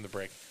come back from the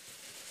break.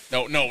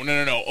 No.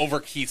 Over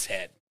Keith's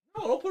head.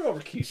 No, don't put it over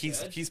Keith's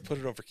Keith's put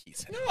it over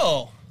Keith's head.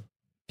 No.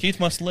 Keith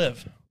must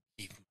live.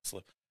 Keith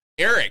slip.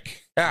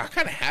 Eric, Ah. what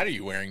kind of hat are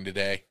you wearing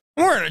today?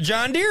 I'm wearing a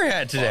John Deere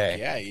hat today. Fuck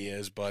yeah, he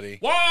is, buddy.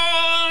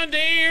 One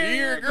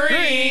dear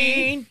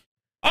green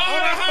on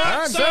a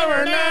hot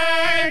summer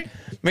night.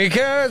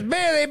 Because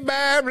Billy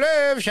Bob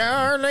loves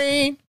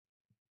Charlene.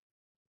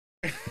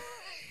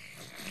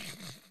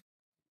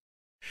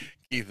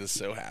 Keith is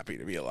so happy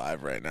to be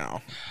alive right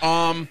now.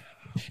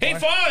 Hey,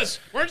 Foz,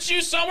 weren't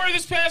you somewhere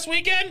this past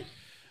weekend?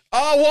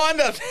 Oh,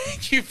 Wanda,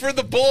 thank you for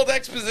the bold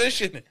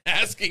exposition,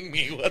 asking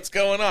me what's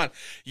going on.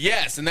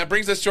 Yes, and that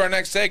brings us to our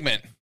next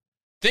segment.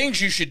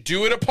 Things you should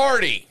do at a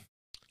party.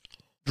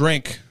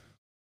 Drink.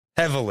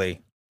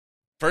 Heavily.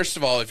 First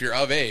of all, if you're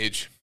of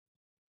age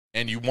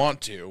and you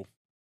want to,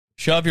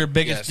 Shove your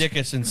biggest Yes.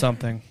 dickus in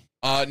something.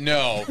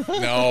 no.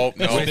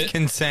 With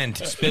consent.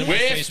 Spit in my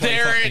face while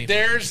you fuck me.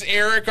 There's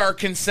Eric, our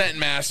consent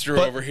master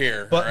over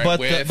here. But all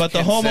right, but the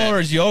consent.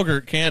 homeowner's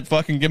yogurt can't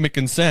fucking give me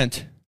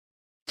consent.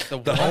 The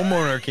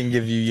homeowner can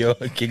give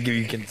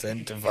you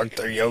consent to fuck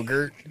their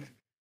yogurt.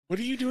 What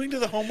are you doing to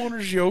the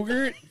homeowner's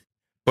yogurt?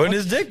 Putting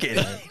his dick in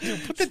it.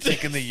 Dude, put the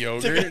dick in the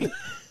yogurt.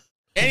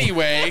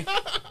 Anyway,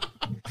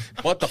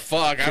 what the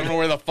fuck? I don't know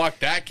where the fuck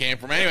that came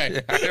from.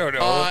 Anyway, I don't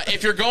know.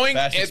 if you're going,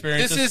 Past this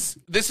experiences?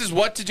 is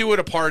what to do at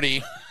a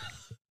party.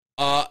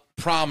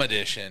 Prom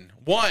edition.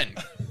 1,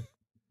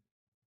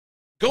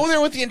 go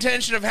there with the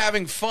intention of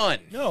having fun.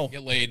 No.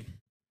 Get laid.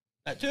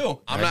 That too.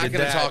 I'm I not did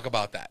going to that. talk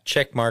about that.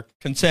 Check mark.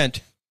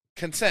 Consent.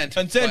 Consent.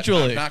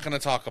 Consensually. but I'm not going to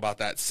talk about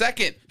that.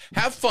 Second,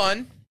 have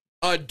fun.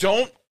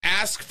 Don't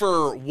ask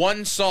for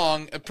one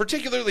song,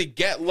 particularly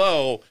Get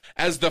Low,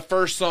 as the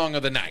first song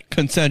of the night.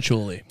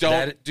 Consensually.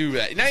 Don't do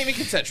that. Not even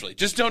consensually.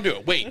 Just don't do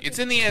it. Wait, it's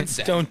in the end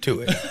set. Don't do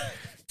it.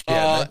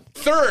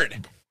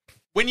 Third,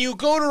 when you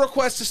go to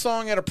request a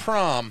song at a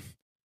prom,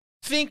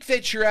 think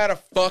that you're at a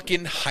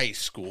fucking high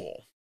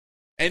school.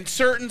 And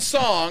certain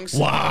songs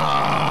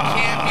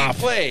can't be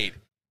played.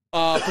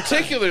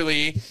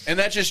 Particularly, and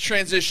that just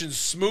transitions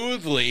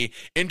smoothly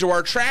into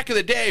our track of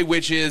the day,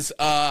 which is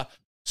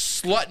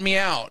Slut Me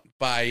Out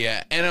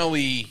by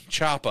NLE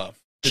Choppa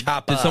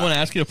Choppa. Did someone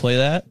ask you to play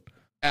that?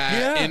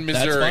 in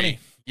Missouri. That's funny.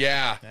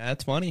 Yeah,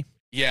 That's funny.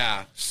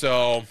 yeah.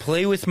 So,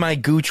 Play with my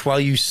gooch while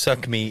you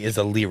suck me is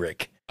a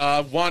lyric.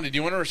 Wanda, do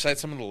you want to recite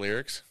some of the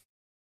lyrics?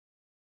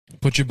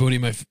 Put your booty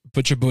in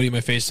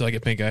my face till I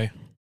get pink eye.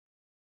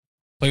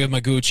 Play with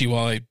my Gucci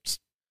while I.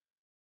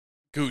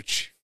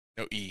 Gooch,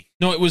 no E.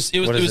 No, it was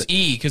What is it?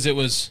 E because it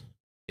was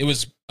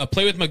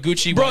play with my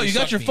Gucci. Bro, while you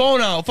got suck your me.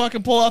 phone out.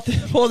 Fucking pull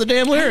the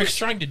damn I was lyrics.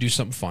 trying to do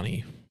something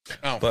funny.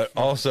 Oh, But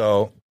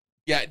also,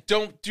 yeah.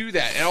 Don't do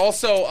that. And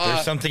also,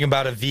 there's something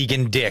about a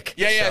vegan dick.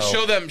 yeah.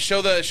 So-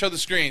 Show the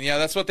screen. Yeah,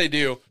 that's what they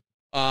do.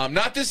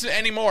 Not this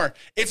anymore.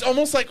 It's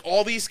almost like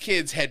all these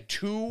kids had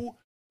 2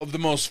 of the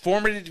most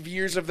formative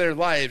years of their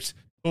lives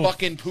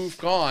fucking poof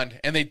gone,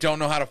 and they don't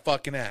know how to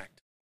fucking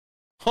act.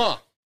 Huh.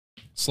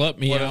 Slut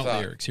me What a out thought.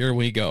 lyrics. Here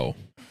we go.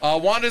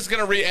 Wanda's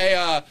gonna read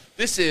a.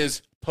 This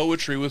is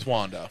Poetry with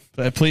Wanda.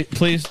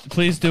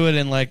 Please do it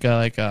in like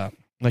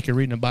you're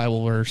reading a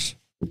Bible verse.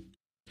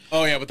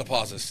 Oh yeah, with the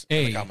pauses. and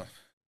the Hey. comma.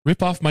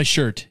 Rip off my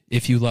shirt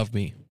if you love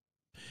me.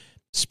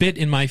 Spit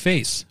in my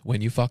face when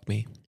you fuck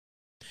me.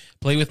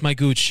 Play with my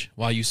gooch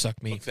while you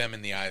suck me. Look them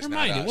in the eyes. Never not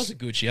mind, us. it wasn't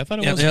Gucci. I thought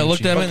it Yeah, was yeah, Gucci. look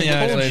them in the eyes.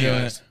 Fucking while look you're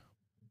them in doing the it. eyes.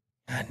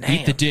 God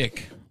Eat the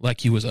dick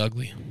like you was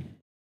ugly.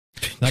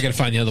 I gotta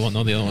find the other one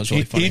though. The other one's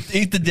really funny.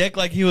 Eat the dick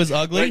like he was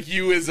ugly. Like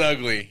you is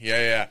ugly.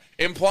 Yeah.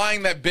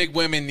 Implying that big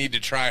women need to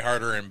try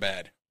harder in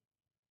bed.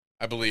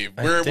 I believe.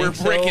 We're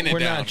breaking it We're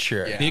down. not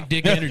sure. Yeah. Big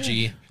dick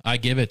energy. I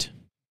give it.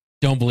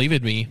 Don't believe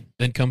in me?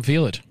 Then come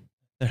feel it.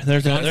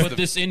 There's Gone another. put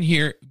this in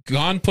here.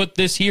 Gone put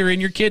this here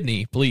in your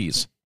kidney,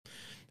 please.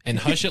 And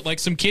hush it like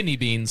some kidney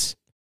beans.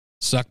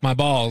 Suck my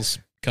balls.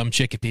 Come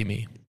chickpea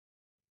me.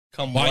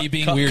 Come Why what, are you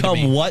being come, weird to Come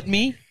me? what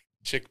me?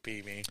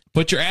 Chickpea me.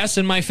 Put your ass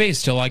in my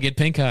face till I get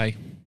pink eye.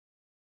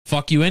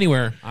 Fuck you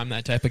anywhere. I'm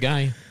that type of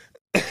guy.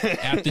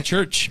 At the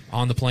church,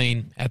 on the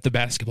plane, at the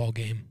basketball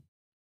game.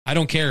 I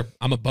don't care.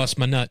 I'm a bust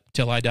my nut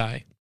till I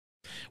die.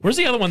 Where's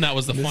the other one that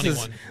was the funny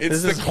one?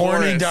 It's This is the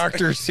horny chorus.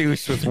 Dr.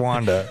 Seuss with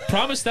Wanda.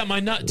 Promise that my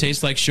nut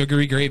tastes like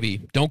sugary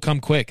gravy. Don't come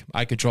quick.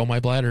 I control my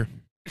bladder.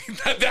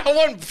 That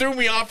one threw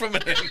me off from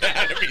an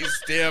anatomy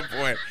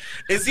standpoint.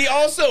 Is he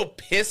also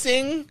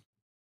pissing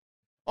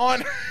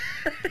on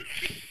her?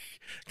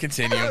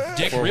 Continue.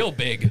 Dick real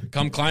big.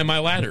 Come climb my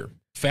ladder.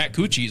 Fat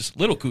coochies,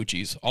 little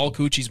coochies, all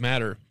coochies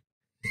matter.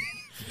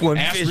 One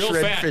Ass fish, real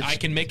red fat, fish. I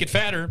can make it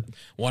fatter.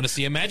 Want to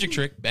see a magic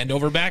trick? Bend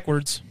over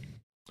backwards.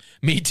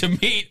 Meat to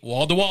meat,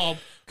 wall to wall,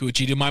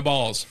 coochie to my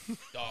balls.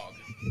 Dog.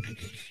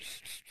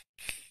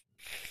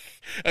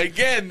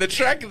 Again, the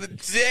track of the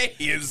day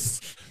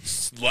is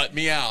 "Let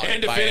Me Out"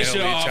 And to by finish it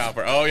NLB off-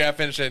 Chopper. Oh yeah,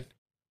 finish it.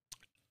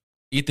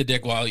 Eat the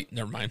dick while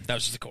never mind. That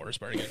was just the chorus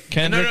part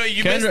again. No,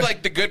 you missed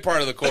like the good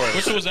part of the chorus.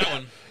 Which one was that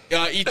one?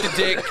 Eat the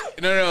dick.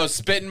 No,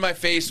 spit in my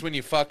face when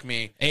you fuck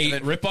me. Hey, And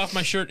then- rip off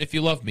my shirt if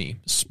you love me.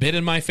 Spit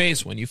in my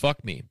face when you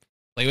fuck me.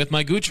 Play with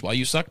my gooch while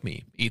you suck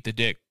me. Eat the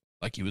dick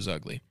like he was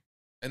ugly.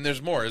 and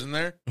there's more, isn't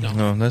there?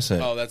 No, that's it.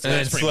 Oh, that's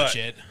That's it. pretty much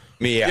it.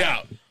 Me out.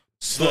 Yeah.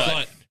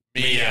 Slut.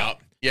 Me out.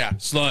 Yeah.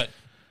 Slut.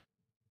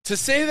 To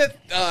say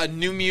that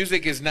new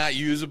music is not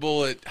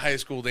usable at high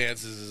school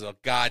dances is a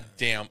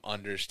goddamn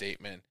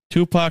understatement.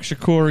 Tupac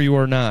Shakur, you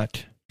are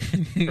not.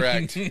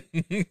 Correct.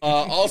 I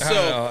Also,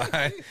 don't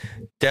know.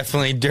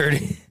 Definitely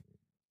dirty.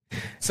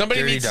 somebody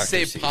Dirty needs to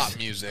Dr. say Seuss. pop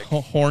music.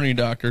 Horny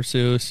Dr.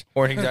 Seuss.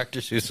 Horny Dr.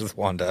 Seuss with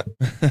Wanda.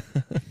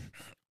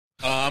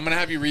 I'm gonna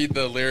have you read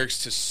the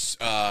lyrics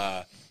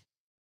to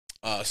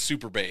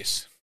Super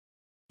Bass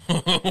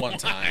one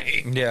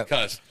time. Yeah.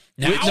 Because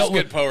Now? it's No,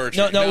 good poetry.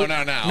 no, No,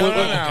 no.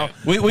 no.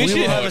 We should should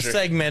have a poetry.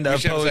 segment We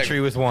of should have a poetry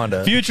segment. with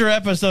Wanda. future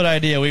episode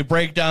idea. We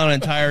break down an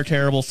entire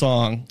terrible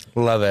song.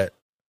 Love it.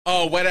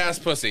 Oh, Wet Ass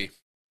Pussy.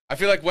 I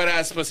feel like Wet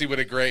Ass Pussy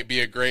would be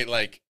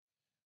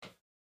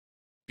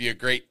a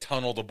great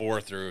tunnel to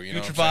bore through. You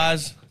know, Future what I'm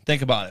saying? Foz,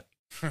 think about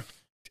it.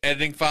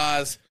 Editing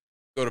Foz,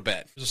 go to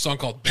bed. There's a song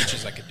called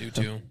Bitches I could do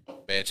too.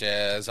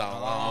 Bitches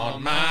all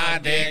on my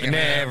dick And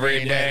every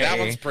day. That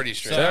one's pretty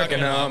straight.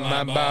 Sucking on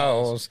my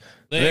balls.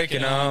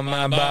 Licking on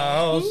my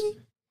balls.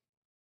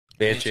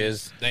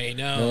 Bitches. They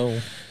know. No.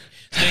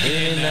 Sticking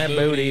In that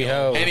booty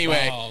hole.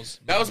 Anyway,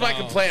 that was my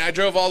complaint. I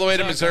drove all the way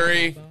to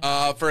Missouri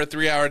for a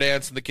 3-hour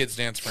dance, and the kids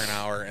danced for an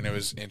hour, and it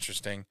was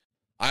interesting.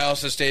 I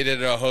also stayed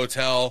at a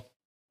hotel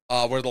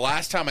where the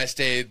last time I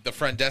stayed, the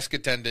front desk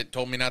attendant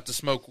told me not to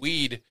smoke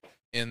weed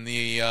in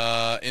the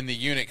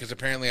unit because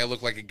apparently I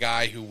look like a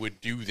guy who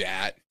would do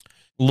that.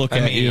 Look I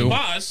at mean- you.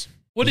 Boz,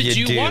 what did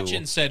You you do. watch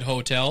in said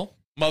hotel?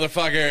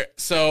 Motherfucker.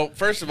 So,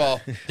 first of all,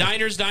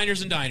 Diners,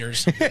 diners, and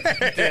diners.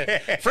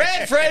 Fred,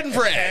 and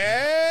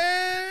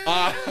Fred.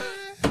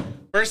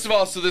 First of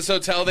all, so this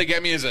hotel they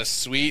get me as a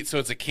suite, so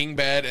it's a king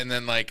bed and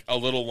then like a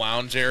little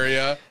lounge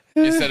area.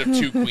 Instead of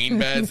 2 queen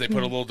beds, they put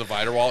a little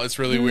divider wall. It's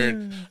really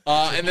weird.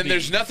 And then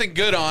there's nothing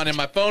good on, and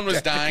my phone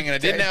was dying, and I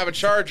didn't have a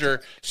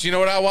charger. So you know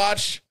what I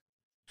watched?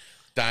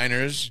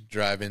 Diners,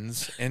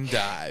 drive-ins, and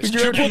dives.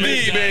 Triple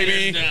D,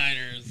 baby.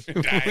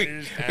 Diners.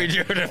 We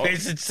drove to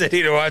Mason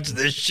City to watch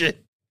this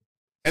shit.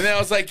 And then I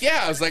was like,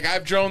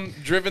 I've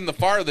driven the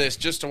farthest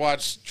just to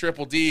watch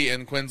Triple D,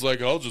 and Quinn's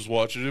like, I'll just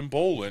watch it in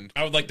Poland.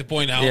 I would like to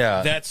point out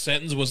Yeah. that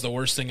sentence was the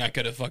worst thing I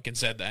could have fucking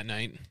said that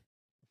night.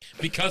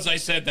 Because I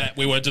said that,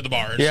 we went to the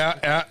bars.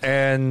 Yeah,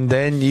 and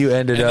then you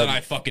ended And up then I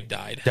fucking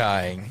died.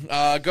 dying.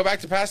 Go back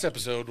to past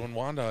episode when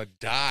Wanda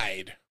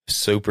died.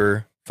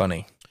 Super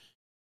funny.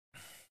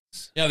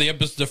 Yeah, the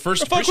first. The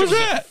fuck pretty sure was it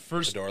that? the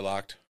First, The door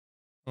locked.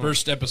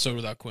 first episode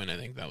without Quinn. I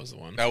think that was the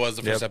one. That was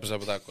the first Yep. episode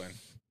without Quinn.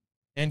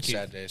 And Keith.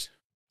 Sad days.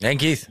 And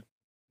Keith.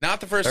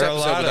 Not the first There are a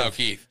episode lot without of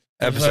Keith.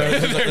 Episode.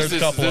 There's a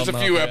couple There's of a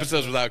them few out there.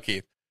 episodes without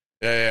Keith.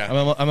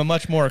 Yeah. I'm a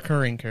much more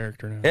occurring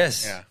character now.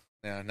 Yes. Yeah.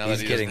 Now He's that he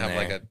doesn't getting have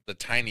there. like the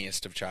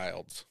tiniest of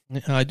childs.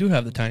 I do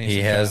have the tiniest. He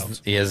of has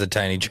childs. he has a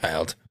tiny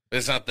child.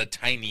 It's not the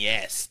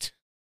tiniest.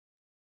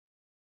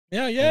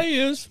 Yeah, he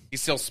is.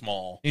 He's still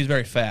small. He's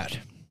very fat.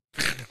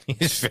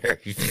 He's very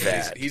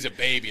fat. He's a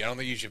baby. I don't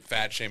think you should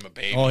fat shame a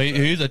baby. Oh,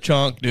 he's a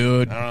chunk,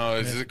 dude. I don't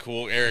know. Is it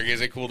cool, Eric? Is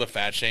it cool to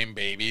fat shame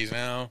babies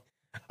now?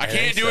 I think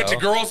can't do it to so.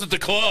 girls at the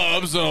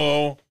club,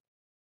 so.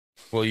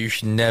 Well, you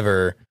should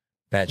never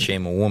fat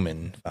shame a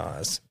woman,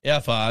 Foz. Yeah,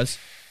 Foz.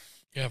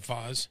 Yeah,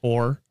 Foz.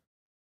 Or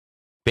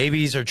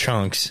Babies are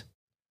chunks.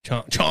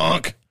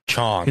 chunk.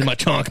 Chonk. He's my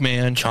chunk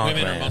man. Chonk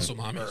Women man. are muscle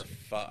mommies.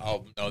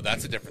 Oh, no,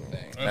 that's a different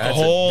thing. a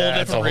whole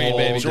that's different breed,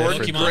 baby. Jordan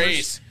Monkey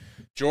Grace.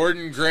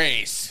 Jordan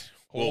Grace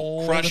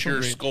will Oh, crush different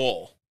your breed.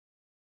 skull.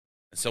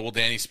 And so will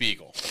Danny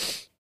Spiegel.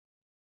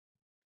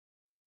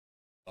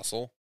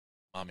 Muscle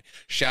mommy.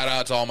 Shout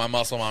out to all my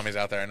muscle mommies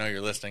out there. I know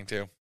you're listening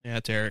too. Yeah,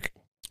 it's Eric.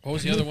 What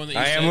was the other one that you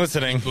I said? am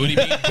listening. Booty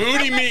meat.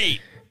 Booty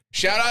meat.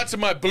 Shout out to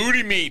my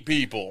booty meat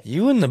people.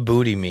 You and the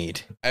booty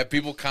meat. I have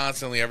people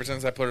constantly, ever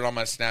since I put it on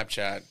my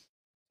Snapchat,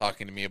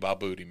 talking to me about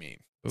booty meat.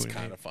 It's Booty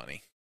kind meat. of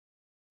funny.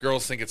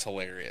 Girls think it's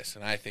hilarious,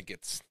 and I think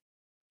it's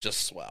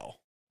just swell.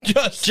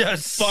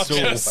 Just fuck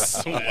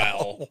Just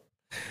swell.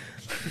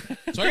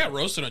 So I got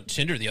roasted on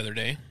Tinder the other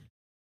day.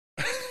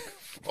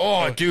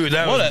 Oh, dude,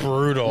 that What was a-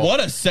 brutal. What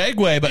a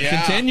segue, but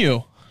Yeah.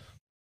 continue.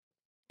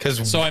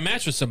 Because So I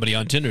matched with somebody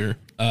on Tinder.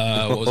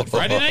 What was it,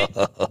 Friday night?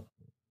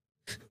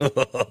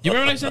 You remember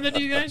when I sent that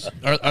to you guys?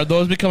 Are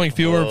those becoming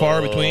fewer and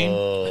far between?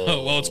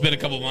 Oh, well, it's been a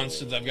couple months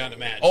since I've gotten a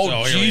match. Oh,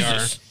 so here we are.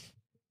 Jesus.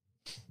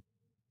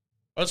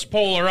 Let's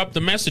pull her up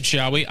the message,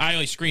 shall we? I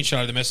only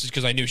screenshotted the message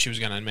because I knew she was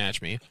going to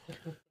unmatch me.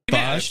 We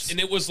matched, and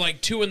it was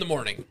like 2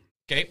 a.m.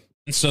 Okay?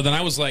 And so then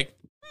I was like,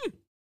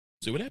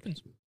 see what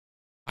happens.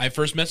 My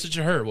first message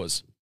to her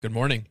was, good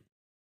morning.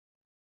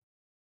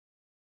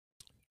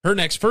 Her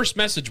first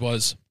message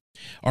was,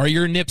 are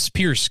your nips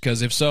pierced?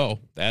 Because if so,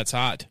 that's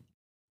hot.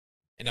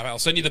 And I'll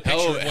send you the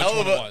picture of which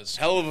one it was.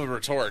 Hell of a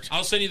retort.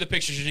 I'll send you the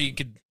picture so you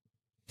could.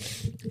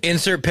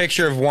 insert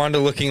picture of Wanda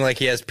looking like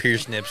he has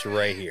pierced nips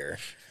right here.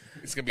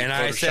 It's gonna be And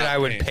I said Photoshop I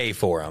would paint. pay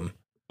for him.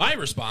 My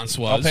response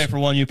I'll was, pay for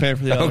one, you pay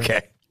for the other.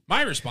 Okay.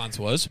 my response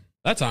was,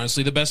 that's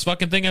honestly the best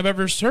fucking thing I've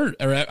ever heard,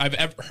 or I've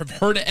ever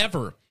heard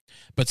ever.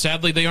 But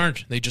sadly, they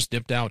aren't. They just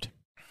dipped out.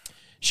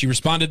 She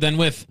responded then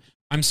with,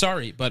 I'm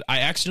sorry, but I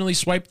accidentally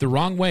swiped the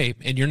wrong way,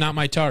 and you're not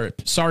my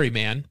type. Sorry,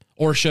 man.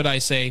 Or should I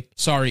say,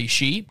 sorry,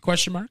 she?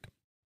 Question mark.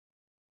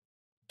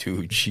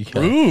 Dude, she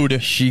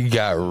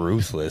got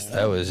ruthless.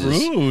 That was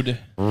just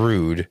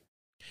rude.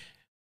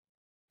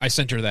 I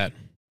sent her that.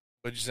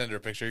 Would you send her a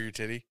picture of your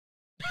titty?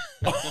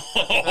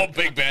 Oh,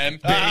 Big Ben.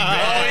 Oh,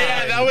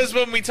 yeah, that was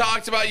when we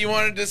talked about you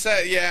wanted to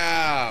say,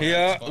 yeah.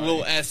 Yeah. A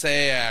little SA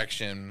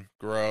action.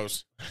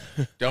 Gross.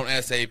 Don't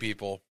SA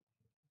people.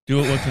 Do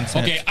it with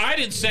consent. Okay, I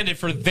didn't send it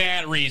for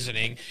that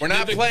reasoning. We're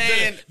not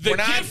playing- The we're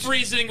not- GIF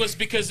reasoning was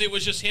because it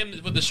was just him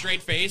with the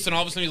straight face, and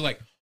all of a sudden he's like,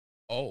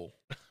 oh.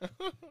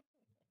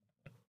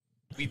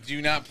 We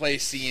do not play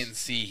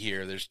CNC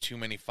here. There's too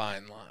many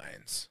fine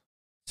lines.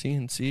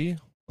 CNC?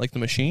 Like the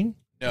machine?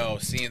 No,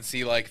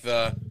 CNC like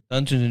the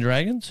Dungeons and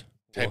Dragons?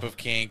 type of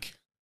kink.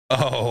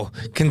 Oh,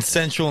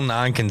 consensual,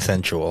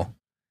 non-consensual.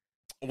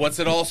 What's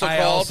it also I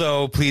called?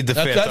 also plead the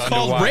fifth that's on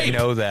called why rape. I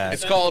know that.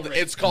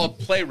 It's called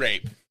play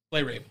rape.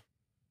 Play rape.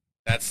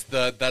 That's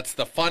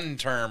the fun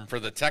term for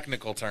the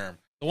technical term.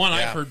 The one Yeah.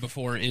 I've heard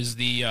before is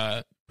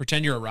the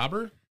pretend you're a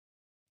robber.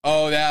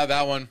 Oh yeah,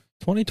 that one.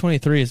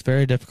 2023 is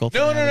very difficult.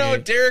 No, to no, no.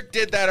 navigate. Derek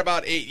did that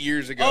about 8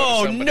 years ago.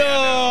 Oh,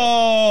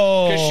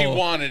 no. Because she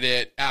wanted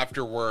it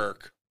after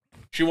work.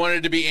 She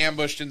wanted to be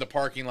ambushed in the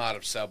parking lot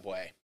of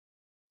Subway.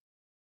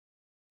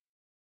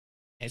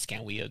 It's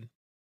kind of weird.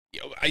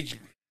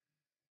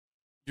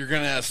 You're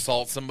gonna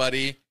assault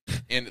somebody,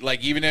 and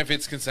like even if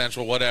it's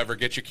consensual, whatever.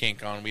 Get your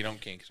kink on. We don't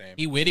kink shame.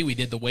 He witty, we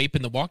did the wape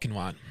and the walking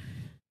one.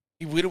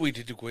 We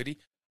did Gwitty.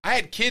 I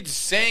had kids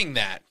saying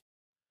that,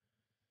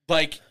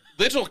 like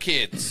little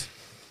kids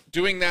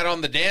doing that on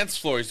the dance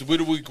floor. He's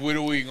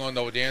whittling on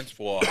the dance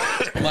floor.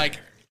 Like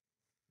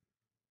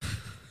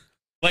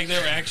Like they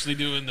were actually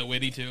doing the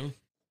witty too.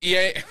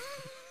 yeah.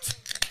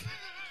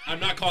 I'm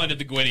not calling it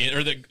the gritty,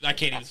 or the I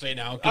can't even say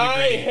now. The I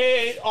gritty.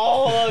 hate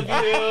all of you.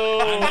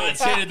 I'm not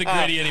saying it the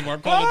gritty anymore.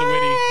 I'm calling it the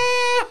witty.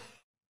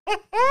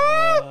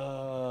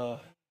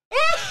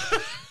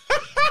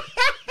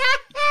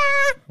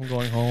 I'm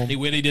going home. He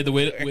witty did the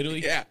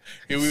witty. Yeah,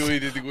 we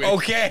did the Gwitty.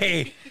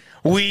 Okay,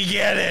 we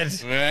get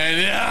it.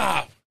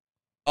 Enough.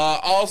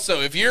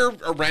 Also, if you're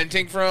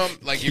renting from,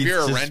 like, if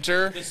you're a Jesus.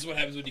 renter, This is what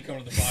happens when you come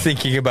to the podcast.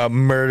 Thinking about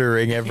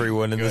murdering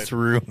everyone in this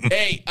room.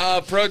 hey,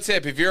 pro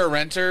tip: if you're a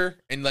renter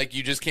and like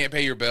you just can't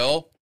pay your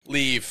bill,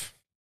 leave.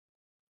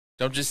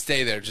 Don't just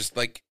stay there. Just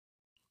like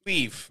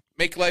leave.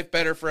 Make life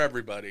better for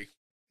everybody.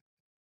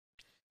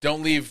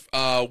 Don't leave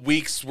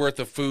weeks worth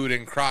of food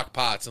in crock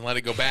pots and let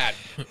it go bad.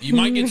 You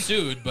might get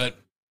sued, but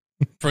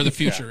for the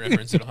future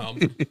reference, it'll help.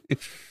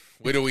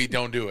 Widowy,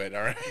 don't do it.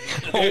 All right.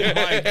 Oh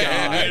my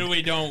Why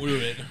we don't do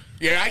it?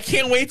 Yeah, I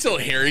can't wait till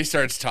Harry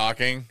starts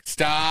talking.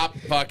 Stop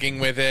fucking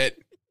with it.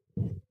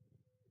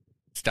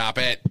 Stop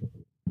it.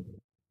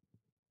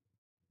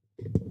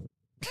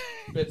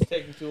 It's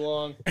taking too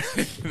long.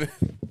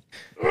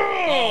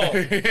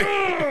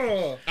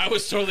 I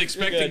was totally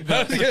expecting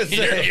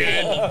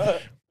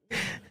that.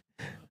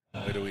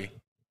 Widowy.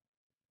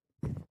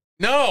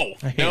 No,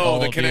 I hate no, all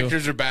the of you.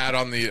 connectors are bad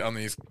on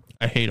these.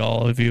 I hate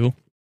all of you.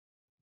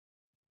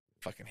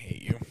 Fucking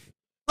hate you.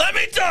 Let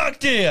me talk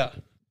to you.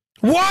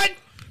 What?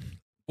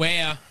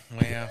 Where?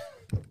 Yeah.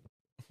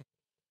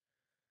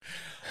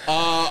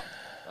 I'm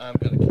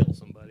gonna kill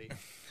somebody.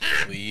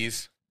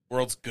 Please.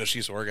 World's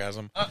gushiest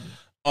orgasm. I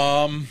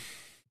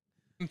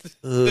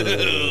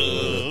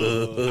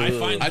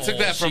find I took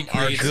that from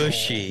our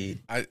Gushy.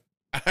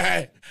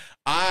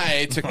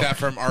 I took that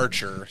from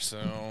Archer, so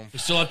We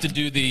still have to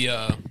do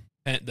the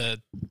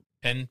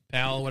pen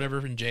pal,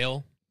 whatever, in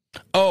jail.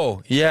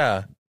 Oh,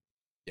 yeah.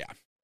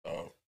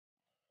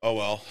 oh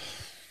well.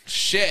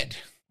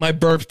 Shit. My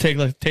burps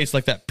taste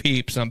like that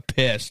Peeps. I'm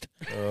pissed.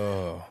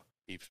 Oh.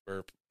 Peeps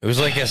burp. It was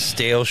like a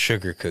stale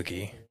sugar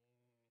cookie.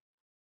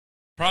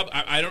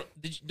 I don't.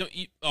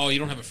 You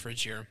don't have a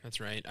fridge here. That's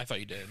right. I thought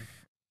you did.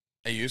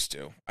 I used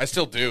to. I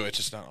still do. It's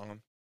just not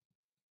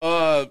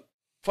on.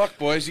 Fuck,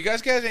 boys. You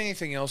guys got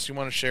anything else you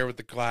want to share with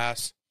the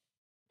class?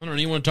 I don't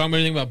know. You want to talk about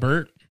anything about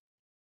Bert?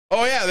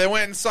 Oh, yeah. They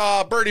went and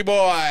saw Birdie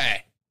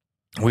Boy.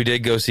 We did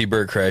go see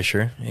Bert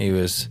Kreischer. He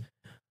was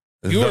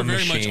You the were very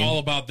machine. much all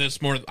about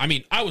this more. I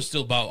mean, I was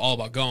still all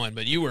about going,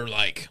 but you were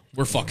like,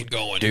 we're fucking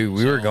going. Dude,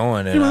 we were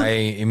going, and I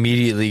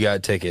immediately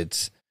got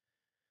tickets.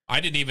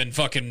 I didn't even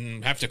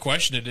fucking have to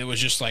question it. It was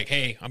just like,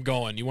 hey, I'm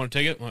going. You want to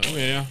take it? I'm like, oh,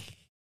 yeah.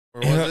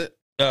 Where was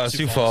it?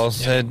 Sioux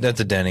Falls. Falls. Yeah. That's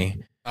a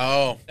Denny.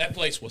 Oh. That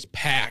place was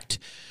packed.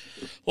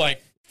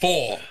 Like,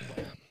 full.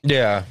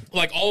 Yeah,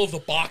 Like, all of the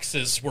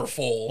boxes were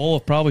full. Full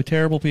of probably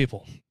terrible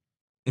people.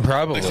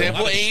 probably.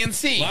 Example A A and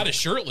C. lot of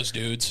shirtless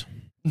dudes.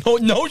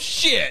 No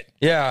shit.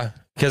 Yeah,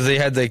 because they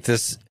had like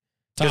this.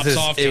 'cause Tops this-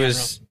 off it camera.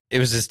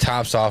 was his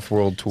Tops Off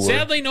World Tour.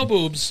 Sadly, no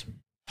boobs.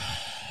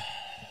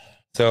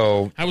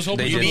 So I was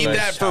hoping they You for did need like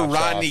that for Tops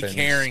Rodney Off and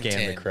Carrington.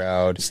 Scam the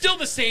crowd. Still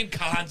the same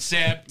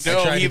concept. No,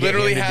 I tried he to get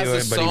literally him to has do a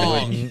it, but he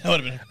song. wouldn't. That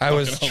would have been. I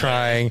was fucking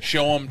trying.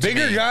 Show him to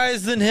Bigger me.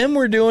 guys than him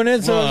were doing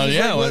it, so I was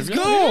just like, let's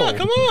go. Yeah,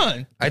 come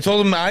on. I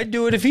told him I'd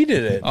do it if he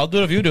did it. I'll do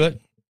it if you do it.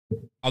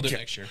 I'll do it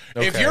next year.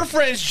 If Okay. your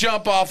friends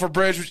jump off a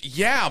bridge,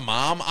 yeah,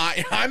 Mom,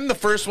 I'm the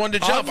first one to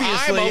jump.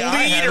 Obviously, I'm a I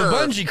had a leader.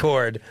 bungee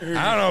cord. I don't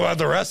know about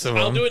the rest of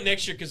them. I'll do it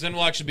next year because then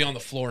we'll actually be on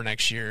the floor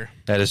next year.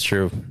 That is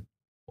true.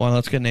 Well,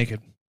 let's get naked.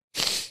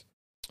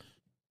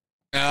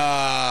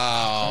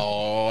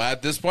 Oh,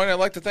 at this point, I'd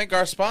like to thank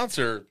our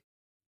sponsor.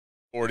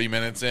 40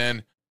 minutes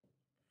in.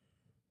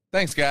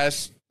 Thanks,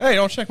 guys. Hey,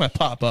 don't check my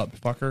pop up,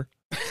 fucker.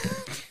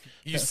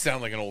 You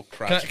sound like an old Can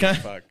crotchety I-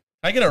 fuck.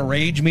 I get a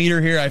rage meter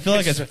here. I feel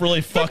like it's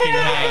really fucking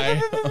high.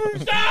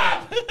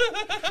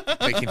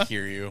 They can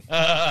hear you.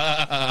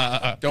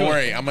 Don't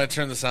worry, I'm going to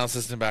turn the sound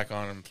system back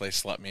on and play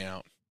Slut Me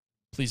Out.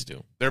 Please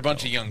do. They're a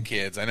bunch of young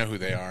kids. I know who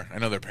they are. I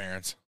know their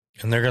parents.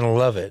 And they're going to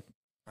love it.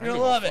 I You're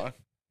don't gonna give a love it.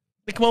 fuck.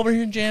 They come over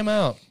here and jam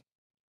out.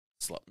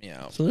 Slut Me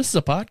Out. So this is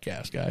a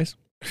podcast, guys.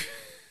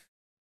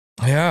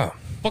 Yeah.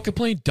 Fucking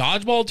playing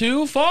dodgeball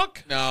too?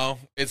 Fuck. No,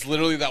 it's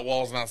literally that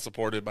wall's not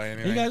supported by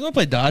anything. You guys want to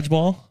play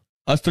dodgeball?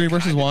 Us three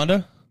versus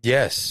Wanda?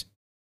 Yes.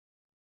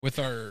 With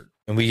our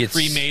And we get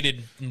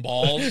cremated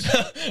balls.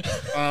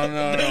 Oh,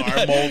 no,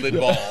 our molded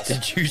balls.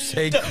 Did you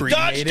say Dodge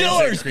cremated?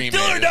 Dillers! cremated.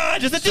 Diller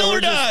Dodge! It's a So we're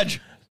Diller just-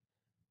 Dodge!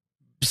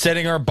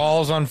 Setting our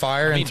balls on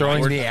fire I mean, and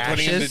throwing we're the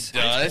putting in the ashes?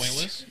 dust.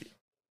 Pointless.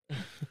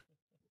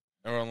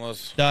 Everyone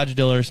loves. Dodge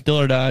Dillers.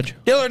 Diller Dodge.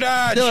 Diller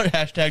Dodge!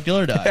 Hashtag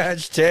Diller Dodge.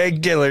 Hashtag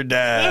Diller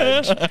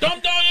Dodge.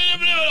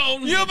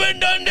 You've been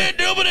done did,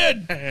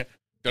 doobin' did.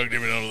 Doug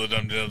Dimmadome, the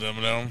dum dum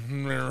dum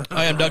dum.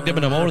 I am Doug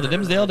Dimmadome over the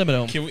Dimsdale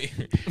Dimmadome. Can we?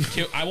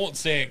 I won't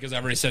say it because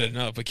I've already said it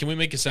enough. But can we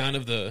make a sound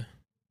of the?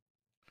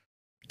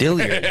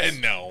 Dilliards.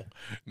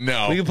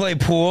 No. We can play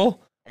pool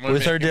I'm gonna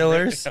with our make-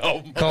 dillers.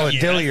 Oh, Call it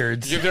yeah.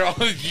 Dilliards. You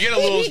get a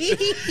little.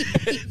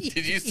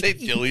 Did you say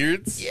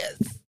Dilliards?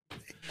 Yes.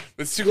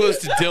 That's too close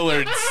to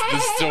Dillard's, the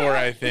store,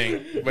 I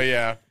think. But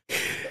yeah,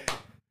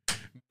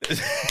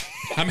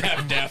 I'm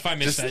half deaf. I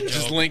missed that joke.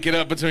 just link it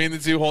up between the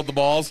two. Hold the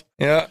balls.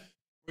 Yeah.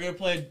 We're going to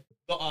play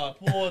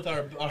pool with our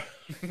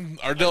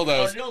Our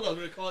dildos. dildos. We're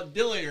going to call it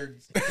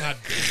Dilliards. God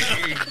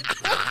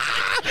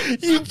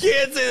You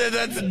can't say that.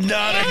 That's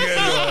not a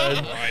good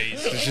one.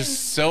 Christ. There's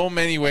just so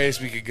many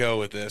ways we could go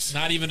with this.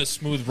 Not even a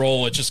smooth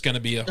roll. It's just going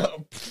to be a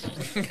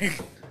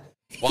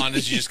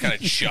Wanda's, you just kind of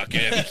chuck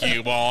it at the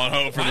cue ball and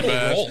hope for the Mine will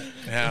best. roll.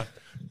 Yeah.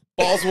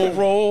 Balls will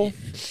roll.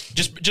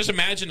 just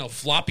imagine a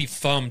floppy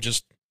thumb.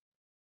 Just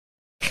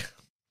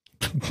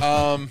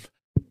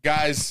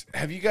Guys,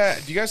 do you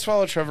guys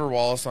follow Trevor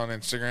Wallace on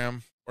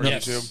Instagram or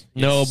Yes. YouTube?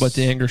 No, but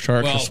the anger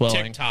sharks well are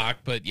swelling. TikTok,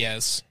 but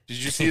yes. Did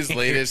you see his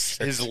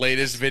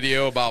latest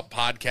video about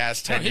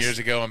podcast 10 his- years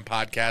ago and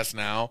podcast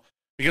now?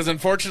 Because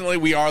unfortunately,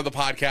 we are the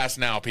podcast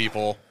now,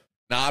 people,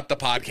 not the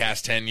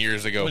podcast 10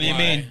 years ago. What do you Why?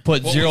 mean?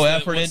 Put What zero was the-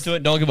 effort what's- into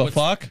it? Don't give a what's-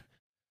 fuck?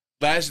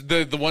 Last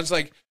the ones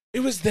like it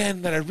was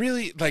then that I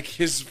really like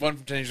his one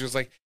from 10 years ago was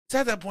like it's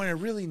at that point I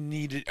really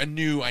needed I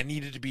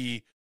needed to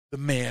be the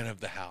man of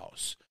the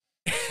house.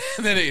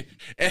 And then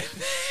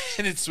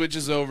it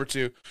switches over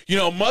to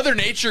Mother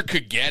Nature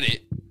could get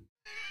it.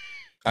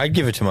 I'd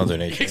give it to Mother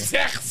Nature.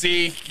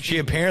 Exactly. She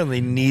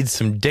apparently needs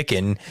some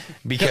dicking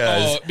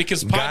because,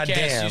 because podcasts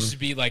goddamn, used to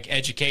be like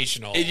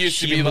educational. It used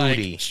to She be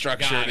moody. like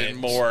structured Got it. and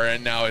more,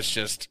 and now it's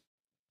just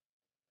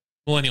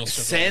Millennials. took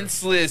over.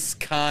 senseless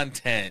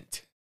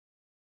content.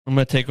 I'm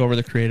going to take over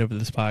the creative of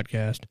this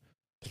podcast.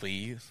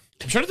 Please.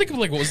 I'm trying to think of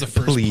like what was the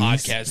first Please.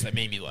 podcast that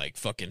made me like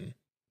fucking.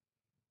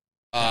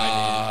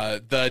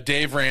 The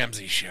Dave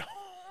Ramsey show.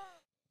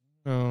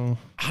 Oh.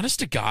 Honest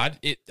to God,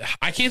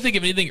 I can't think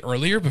of anything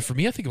earlier, but for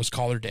me, I think it was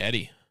Call Her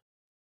Daddy.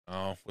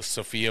 Oh, with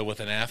Sophia with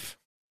an F.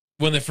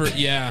 When they first,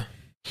 yeah.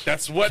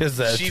 That's what 'Cause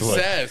that's she what-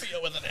 says.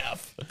 With an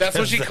F. That's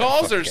what she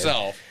calls fucking-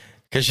 herself.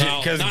 Because No,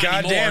 not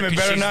goddamn, anymore, it 'cause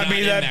better she's not be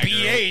in that group,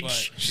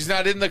 BH. She's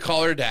not in the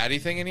Call Her Daddy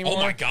thing anymore.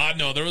 Oh my god,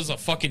 no! There was a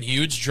fucking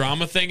huge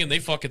drama thing, and they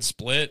fucking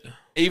split.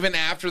 Even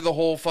after the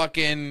whole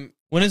fucking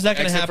When is that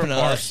going to exit happen from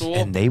to us? Barstool.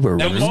 And they were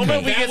The was moment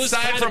good. we That get was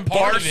signed kind of from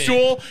part of it.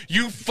 Barstool,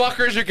 you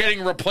fuckers are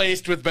getting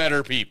replaced with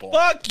better people.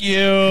 Fuck you.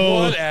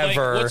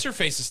 Whatever. Like, what's her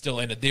face is still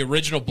in it? The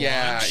original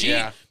blonde.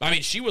 Yeah. I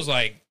mean, she was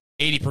like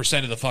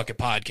 80% of the fucking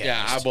podcast.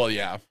 Yeah. Well,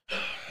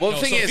 No, the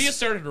thing Sophia is,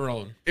 started her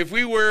own. if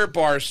we were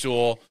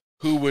Barstool,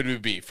 who would we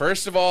be?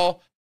 First of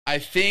all, I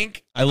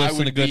think I listen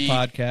would to good be,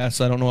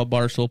 podcasts. I don't know what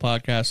Barstool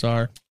podcasts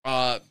are.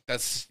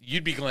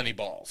 You'd be Glenny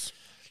Balls.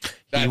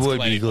 He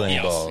would be Glenny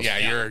Balls. Balls. Yeah,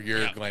 Yeah.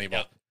 you're Yeah. Glenny Yeah.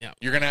 Balls. Yeah.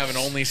 You're gonna have an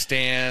only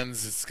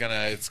stands. It's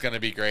gonna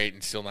be great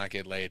and still not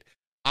get laid.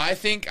 I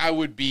think I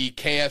would be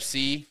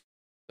KFC,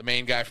 the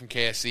main guy from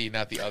KFC,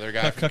 not the other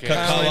guy from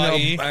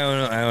KFC.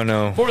 I don't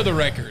know. For the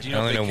record, you I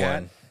know only know Big Cat?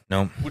 one.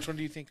 No, Which one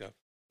do you think of?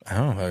 I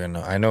don't fucking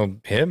know. I know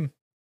him.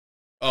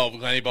 Oh,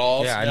 Glenny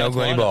Balls. Yeah, I know that's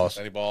Glenny one. Balls.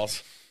 Glenny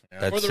Balls. Yeah.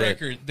 That's for the it.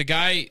 record, the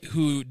guy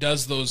who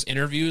does those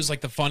interviews,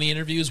 like the funny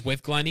interviews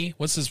with Glenny,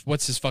 what's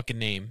his fucking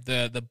name?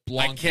 The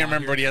blonde. I can't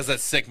remember, but he has that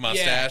sick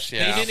mustache.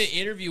 Yeah. They did an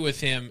interview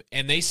with him,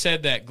 and they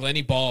said that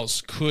Glenny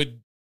Balls could,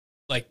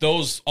 like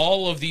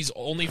all of these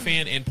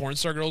OnlyFans and porn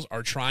star girls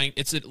are trying.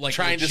 It's like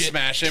Trying to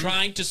smash him?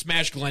 trying to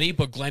smash Glenny,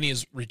 but Glenny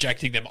is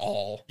rejecting them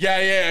all.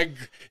 Yeah.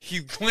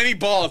 Glenny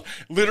Balls,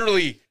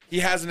 literally, he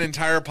has an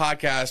entire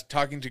podcast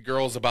talking to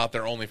girls about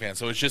their OnlyFans.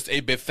 So it's just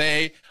a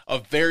buffet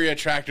of very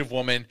attractive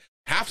women.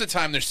 Half the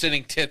time they're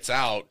sitting tits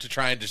out to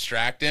try and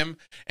distract him.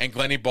 And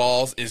Glenny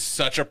Balls is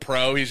such a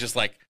pro. He's just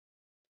like,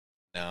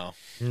 no.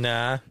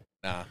 Nah.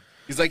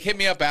 He's like, hit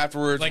me up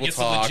afterwards. Like we'll it's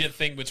talk. a legit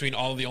thing between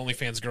all of the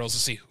OnlyFans girls to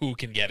see who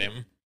can get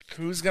him.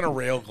 Who's going to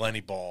rail Glenny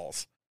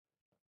Balls?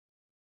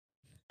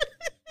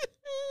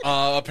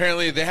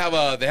 Apparently they have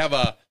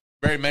a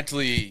very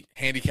mentally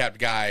handicapped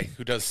guy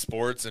who does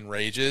sports and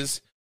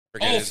rages.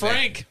 Forget Oh, his name.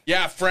 Frank.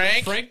 Yeah,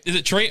 Frank. Frank, is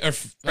it Trey or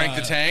Frank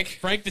the Tank.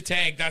 Frank the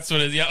Tank. That's what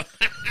it is. Yeah.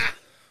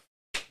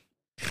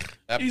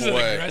 That He's boy.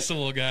 an aggressive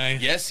little guy.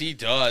 Yes, he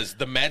does.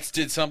 The Mets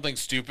did something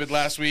stupid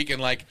last week,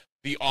 and like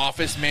the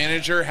office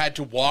manager had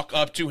to walk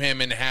up to him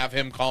and have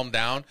him calm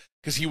down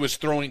because he was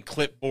throwing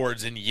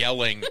clipboards and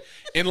yelling.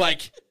 And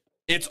like,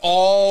 it's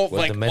all What'd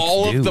like the Mets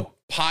all do? of the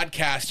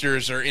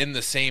podcasters are in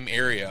the same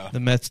area. The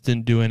Mets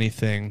didn't do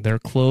anything. Their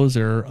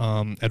closer,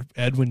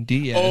 Edwin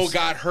Diaz. Oh,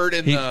 got hurt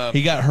in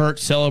he got hurt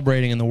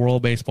celebrating in the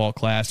World Baseball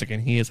Classic,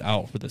 and he is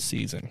out for the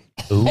season.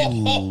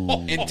 Ooh.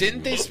 And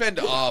didn't they spend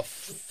a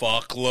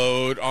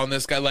fuckload on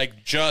this guy?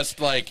 Like, just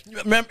like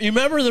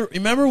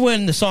Remember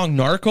when the song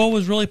 "Narco"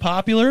 was really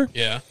popular?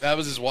 Yeah. that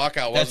was his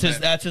walkout. That's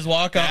Wasn't his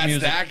walkout That's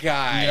music. that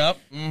guy. Yep.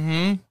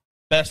 Mm-hmm.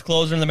 Best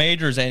closer in the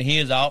majors, and he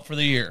is out for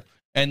the year.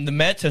 And the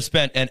Mets have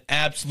spent an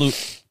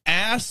absolute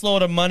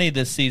assload of money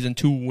this season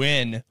to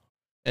win,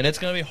 and it's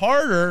going to be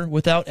harder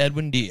without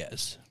Edwin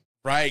Diaz.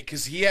 Right,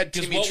 because he had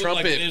Timmy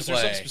Trumpet is there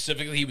something play.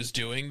 specifically he was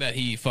doing that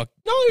he fucked?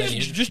 No, he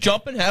was just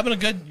jumping, having a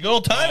good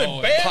old time, Oh,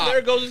 and bam, pop.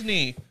 there goes his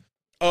knee.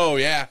 Oh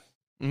yeah,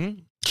 Mm-hmm.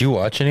 Did you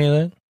watch any of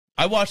that?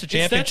 I watched the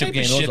championship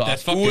game. It was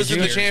awesome. who was in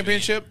the scares me.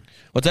 championship?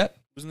 What's that? Who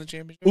was in the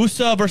championship?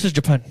 USA versus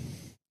Japan.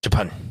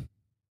 Japan.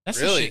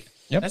 That's Really? The shit.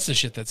 Yep. That's the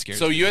shit that scares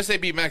So me. USA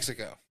beat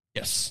Mexico.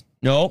 Yes.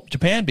 No,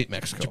 Japan beat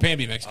Mexico. Japan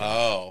beat Mexico.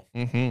 Oh,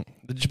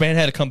 Mm-hmm. Japan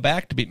had to come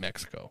back to beat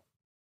Mexico.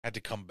 had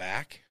to come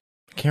back.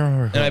 Can't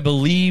remember. And I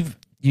believe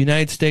the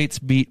United States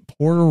beat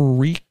Puerto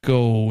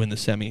Rico in the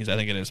semis. I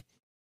think it is.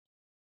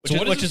 so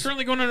what is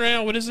currently going on right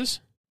now? What is this?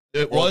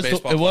 It World was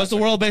Baseball the Classic.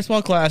 World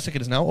Baseball Classic.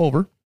 It is now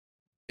over.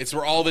 It's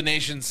where all the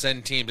nations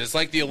send teams. It's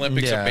like the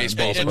Olympics Yeah, of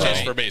baseball, baseball. but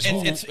just for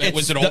baseball.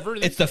 Was it over?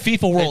 It's the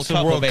FIFA World It's the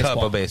Cup World of Cup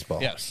baseball. of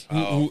baseball. Yes,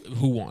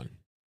 Who won?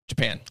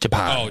 Japan.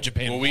 Japan. Oh,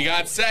 Japan. Well, we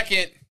got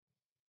second.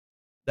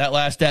 That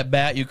last at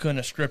bat, you couldn't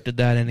have scripted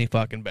that any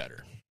fucking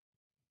better.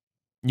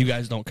 You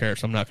guys don't care,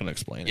 so I'm not going to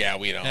explain it. Yeah,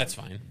 we don't. That's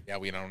fine. Yeah,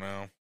 we don't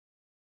know.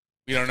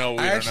 We don't know.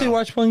 I actually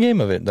watched one game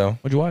of it though.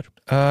 What'd you watch?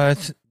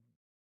 It's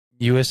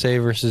USA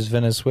versus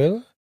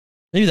Venezuela.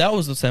 Maybe that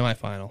was the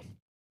semifinal.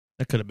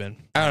 That could have been.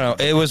 I don't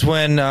know. It was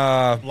when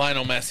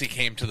Lionel Messi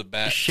came to the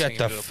bat. Shut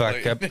the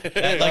fuck up. Like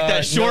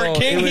that short no,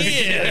 king it was- he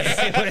is.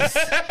 it was-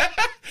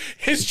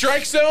 His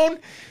strike zone,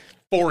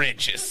 4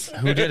 inches.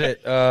 who did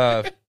it?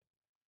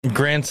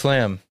 Grand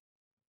Slam.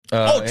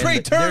 Trey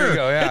and Turner. There you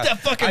go, yeah. Hit that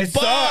fucking I bomb.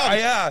 saw.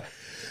 Yeah.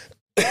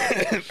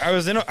 I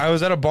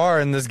was at a bar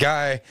and this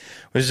guy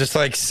was just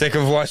like sick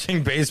of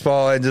watching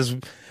baseball and just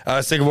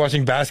sick of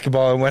watching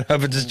basketball and went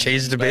up and just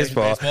changed to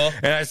baseball.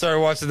 And I started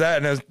watching that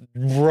and it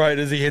was right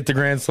as he hit the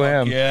Grand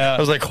Slam. yeah. I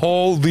was like,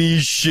 holy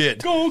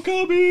shit. Go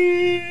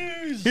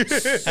Cubbies!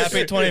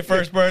 Happy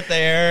 21st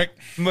birthday, Eric.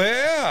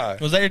 Yeah.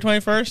 Was that your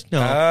 21st?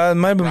 No. It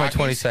might have been Rockies?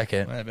 my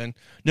 22nd. Might have been.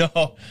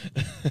 No.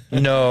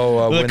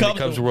 No, when the Cubs-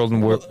 Cubs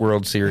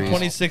World Series.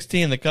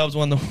 2016, the Cubs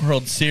won the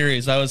World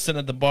Series. I was sitting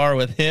at the bar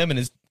with him and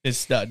his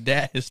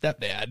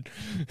stepdad.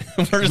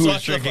 We're just Who was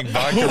watching drinking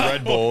vodka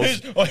Red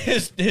Bulls.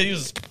 He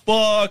was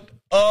fucked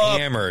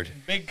Hammered.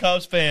 Big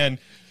Cubs fan.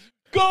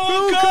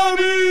 Go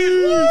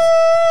Cubbies!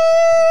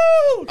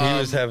 He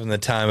was having the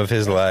time of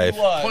his life.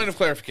 Point of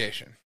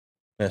clarification.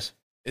 Yes.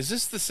 Is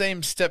this the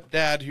same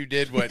stepdad who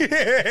did what?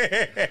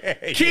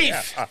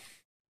 Keith!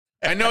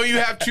 I know you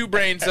have 2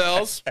 brain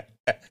cells.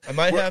 I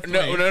might have three.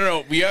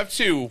 No. We have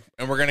 2,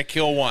 and we're going to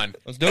kill 1.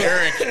 Let's do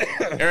it.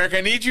 Eric,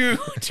 I need you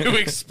to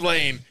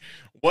explain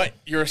what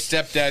your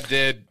stepdad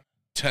did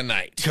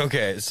tonight.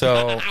 Okay,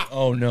 so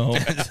Oh, no.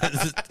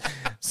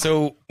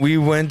 so we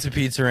went to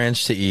Pizza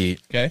Ranch to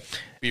eat, Okay.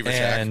 Beaver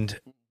Shack. and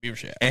Beaver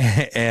Shack.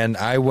 and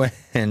I went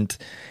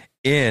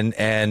in,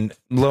 and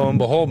lo and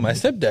behold, my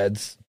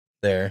stepdad's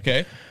there.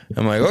 Okay.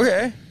 I'm like,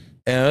 okay,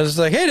 and I was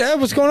like, hey, Dad,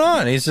 what's going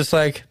on? He's just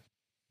like,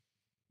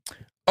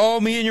 oh,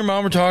 me and your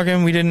mom were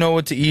talking. We didn't know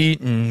what to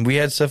eat, and we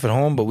had stuff at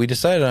home, but we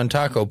decided on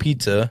taco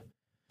pizza.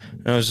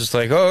 And I was just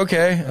like, oh,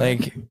 okay.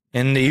 Like,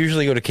 and they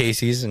usually go to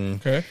Casey's, and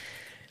Okay.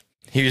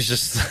 he was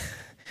just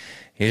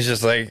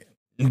like,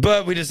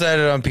 but we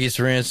decided on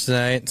Pizza Ranch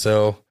tonight,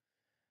 so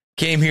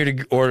came here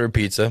to order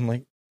pizza. I'm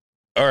like,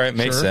 all right,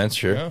 makes sense,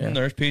 sure. Yeah, Yeah. and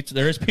there's pizza.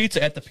 There is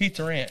pizza at the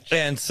Pizza Ranch.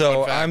 And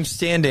so I'm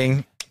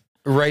standing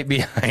right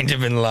behind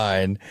him in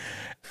line,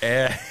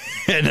 and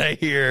I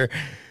hear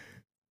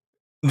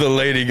the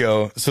lady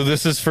go, so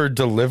this is for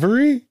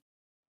delivery?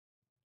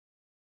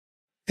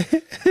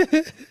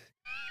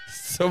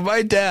 So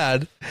my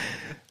dad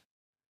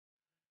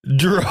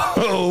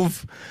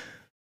drove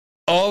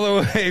all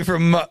the way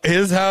from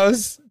his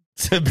house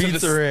to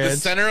Pizza The Ranch.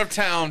 center of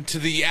town to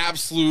the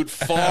absolute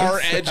far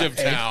edge of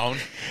town.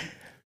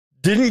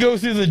 Didn't go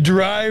through the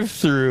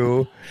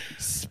drive-through,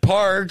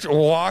 parked,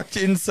 walked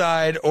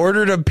inside,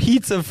 ordered a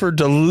pizza for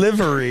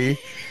delivery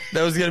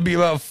that was going to be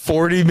about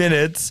 40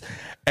 minutes,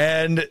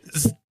 and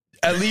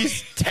at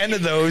least 10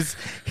 of those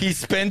he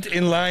spent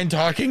in line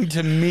talking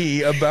to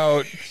me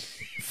about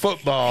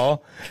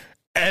football,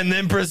 and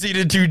then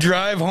proceeded to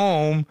drive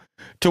home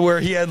to where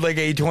he had like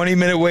a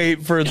 20-minute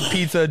wait for the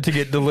pizza to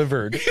get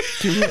delivered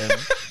to him.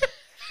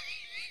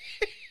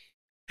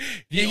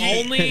 The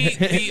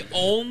only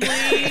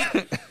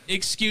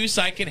excuse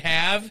I could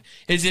have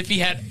is if he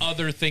had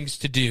other things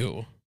to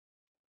do.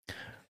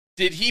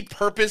 Did he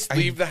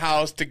leave the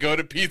house to go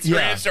to Pizza Yeah.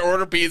 Ranch to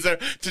order pizza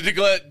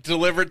to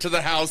deliver to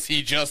the house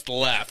he just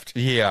left?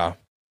 Yeah.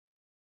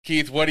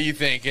 Keith, what do you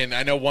think? And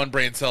I know one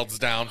brain cell's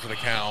down for the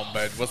count,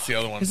 but what's the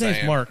other one His saying?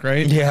 name's Mark,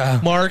 right? Yeah.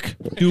 Mark,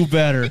 do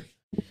better.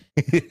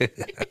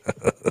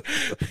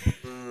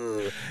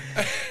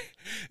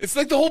 It's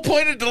like the whole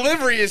point of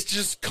delivery is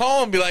just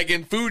call and be like,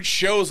 and food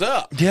shows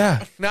up.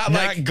 Yeah. Not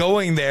like-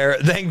 going there,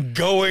 then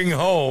going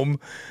home,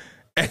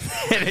 and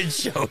then it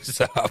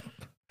shows up.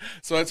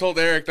 So I told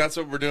Eric that's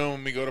what we're doing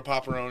when we go to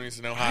Paparoni's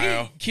in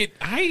Ohio.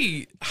 How do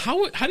you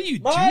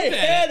do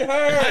that?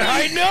 hurts.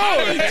 I know.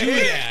 How do you do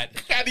that?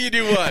 How do you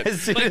do what?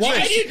 As soon Like, as why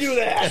I- do you do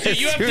that? So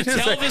you have to as soon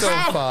as tell I this. go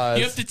pause.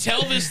 You have to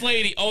tell this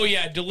lady, "Oh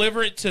yeah,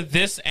 deliver it to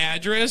this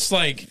address."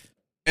 Like,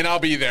 And I'll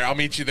be there. I'll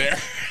meet you there.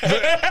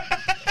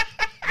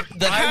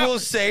 I will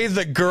say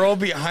the girl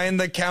behind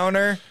the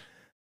counter,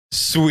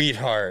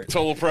 sweetheart,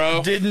 Total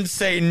pro. didn't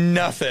say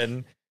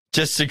nothing,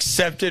 just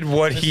accepted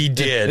what he This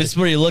did. is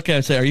where you look at it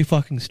and say, "Are you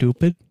fucking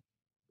stupid?"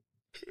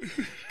 that's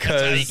how you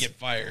Because get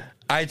fired.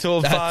 I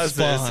told That's Foz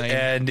this, fine.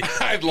 and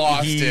I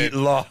lost he it.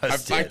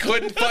 lost I it.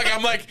 couldn't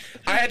I'm like,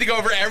 I had to go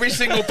over every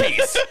single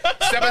piece,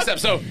 step by step.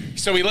 So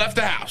he left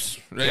the house.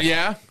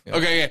 Yeah?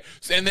 Okay.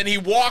 And then he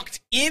walked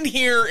in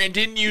here and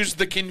didn't use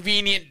the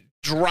convenient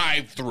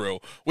drive-through,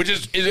 which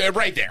is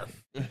right there.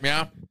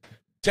 Yeah?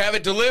 To have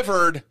it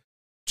delivered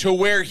to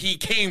where he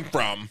came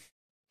from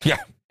Yeah.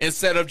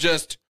 instead of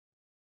just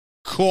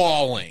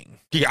calling.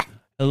 Yeah.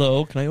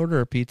 Hello, can I order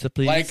a pizza,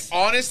 please? Like,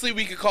 honestly,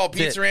 we could call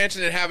Pizza Ranch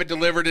and then have it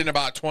delivered in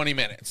about 20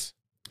 minutes.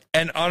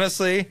 And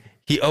honestly,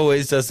 he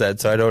always does that,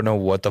 so I don't know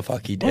what the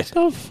fuck he what did.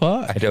 the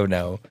fuck? I don't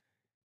know.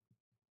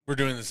 We're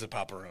doing this at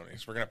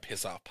Paparoni's. We're going to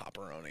piss off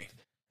Paparoni.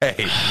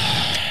 Hey,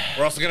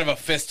 We're also going to have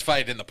a fist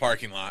fight in the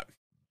parking lot.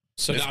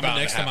 So It's now, bound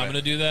to next time I'm happen.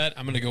 going to do that.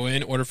 I'm going to go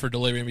in, order for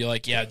delivery, and be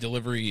like, "Yeah,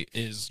 delivery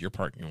is your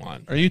parking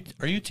lot." Are you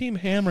team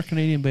ham or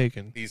Canadian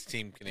bacon? He's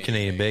Team Canadian.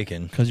 Canadian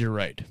bacon. Because you're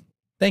right.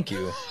 Thank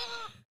you.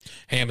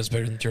 Ham is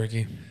better than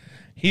turkey.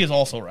 He is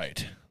also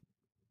right.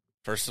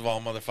 First of all,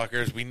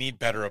 motherfuckers, we need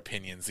better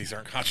opinions. These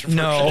aren't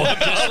controversial. No.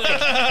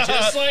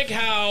 Just like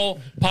how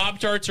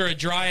Pop-Tarts are a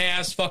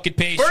dry-ass fucking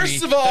pastry.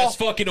 First of all, that's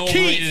fucking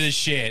overrated Keith. as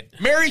shit.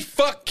 Marry,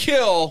 fuck,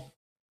 kill.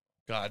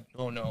 God.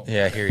 Oh no.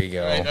 Yeah, here you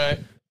go. All right.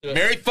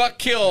 Marry, fuck,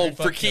 kill Marry,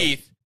 fuck, for kill.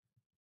 Keith.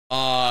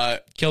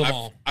 Kill them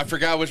all. I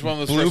forgot which one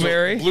was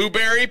Blueberry? First.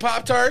 Blueberry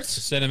Pop-Tarts.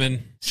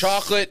 Cinnamon.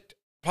 Chocolate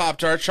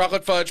Pop-Tarts.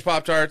 Chocolate fudge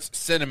Pop-Tarts.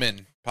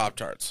 Cinnamon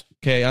Pop-Tarts.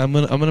 Okay, I'm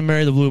gonna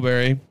marry the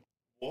blueberry.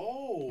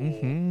 Whoa.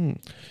 Hmm.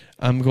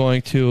 I'm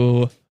going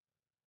to.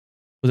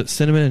 Was it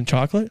cinnamon and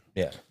chocolate?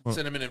 Yeah.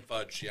 Cinnamon and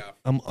fudge, yeah.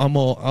 I'm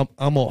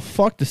gonna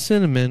fuck the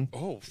cinnamon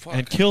Oh, fuck.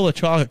 and kill the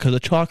chocolate because the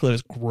chocolate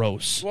is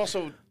gross. You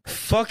also,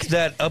 Fuck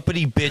that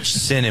uppity bitch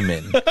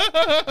cinnamon.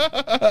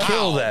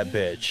 Kill that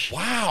bitch.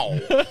 wow.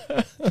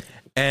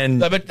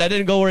 And I bet that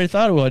didn't go where he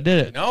thought it would,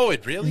 did it? No,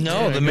 it really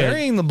no, did. the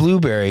marrying the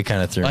blueberry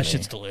kind of threw That me.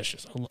 shit's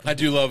delicious. I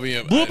do love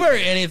you.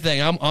 Blueberry, anything,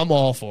 I'm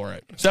all for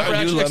it. Except for,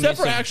 I do love me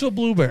some- actual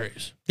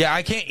blueberries. Yeah,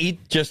 I can't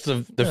eat just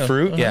the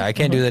fruit. Yeah, I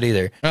can't do that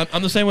either.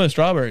 I'm the same with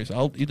strawberries.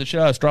 I'll eat the shit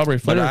out of strawberry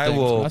But flavored I things,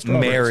 will not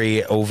strawberries.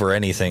 marry over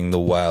anything the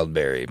wild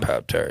berry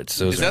Pop Tarts.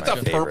 Those Is are that my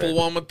the favorite. purple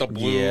one with the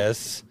blue?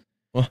 Yes.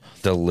 Well-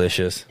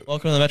 Delicious.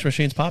 Welcome to the Metro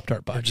Machines Pop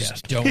Tart Or podcast.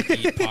 just don't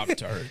eat Pop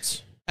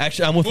Tarts.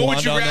 Actually, I'm with What would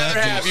Wanda you on rather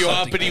that. have, you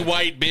uppity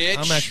white bitch?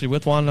 I'm actually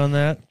with Wanda on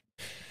that.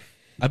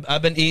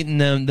 I've been eating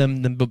them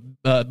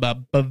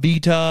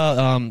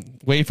Bavita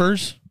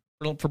wafers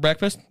for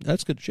breakfast.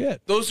 That's good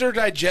shit. Those are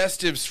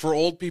digestives for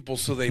old people,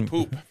 so they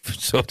poop.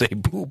 So they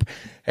poop.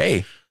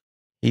 Hey,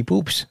 he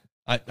poops.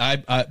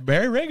 I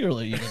very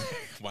regularly even.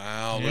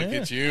 Wow, look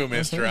Yeah. at you,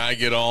 mister. I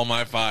get all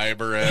my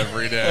fiber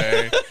every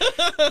day.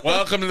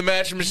 Welcome to the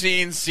Match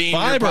Machine Senior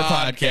Fiber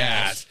Podcast.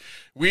 Podcast.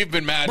 We've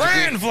been Bran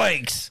magically,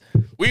 flakes.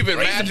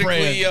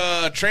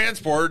 Raisin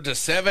transported to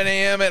 7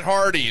 a.m. at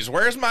Hardee's.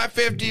 Where's my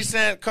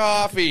 50-cent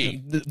coffee?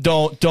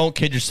 Don't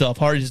kid yourself.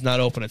 Hardee's is not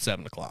open at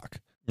 7:00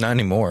 Not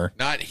anymore.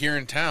 Not here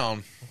in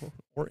town.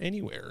 or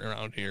anywhere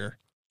around here.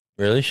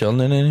 Really?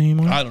 Sheldon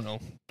anymore? I don't know.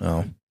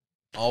 No.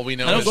 All we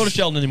know I don't is go to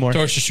Sheldon anymore.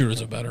 Toaster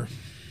shooters are better.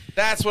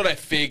 that's what I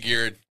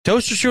figured.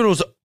 Toaster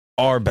strudels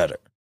are better.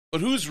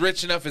 But who's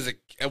rich enough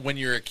when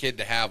you're a kid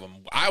to have them?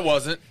 I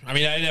wasn't. I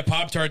mean, I didn't have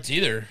Pop Tarts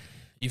either.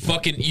 You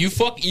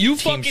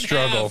fucking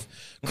struggle. have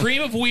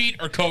cream of wheat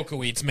or cocoa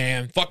wheats,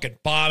 man. Fucking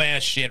bomb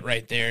ass shit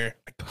right there.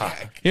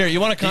 Here, you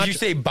want to Did you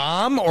say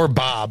bomb or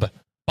Bob?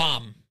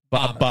 Bomb.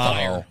 Bob?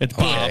 Fire. It's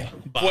Bob. Okay.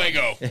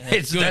 Fuego.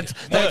 It's Good.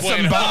 that's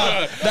some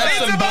Bob. That's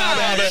some Bob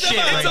ass shit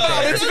right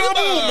there. It's a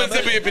boom. It's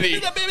a bippity.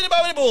 It's a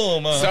bippity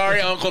boom.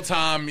 Sorry, Uncle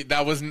Tom.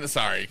 That wasn't.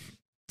 Sorry.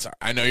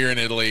 I know you're in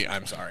Italy.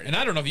 I'm sorry. And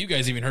I don't know if you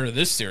guys even heard of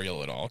this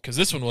cereal at all, because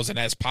this one wasn't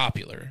as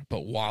popular,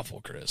 but Waffle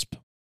Crisp.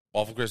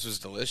 Waffle Crisp was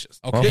delicious.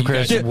 Okay, Waffle you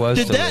guys- Crisp was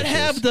Did that delicious.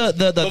 have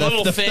the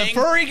little the thing?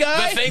 furry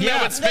guy? The thing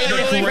that would spin The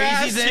really crazy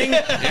fast? thing?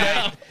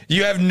 Yeah.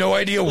 You have no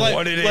idea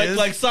what it is.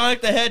 Like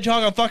Sonic the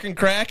Hedgehog on fucking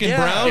crack and Yeah.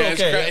 brown? Yeah,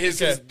 okay. his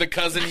the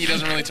cousin he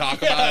doesn't really talk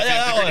Yeah,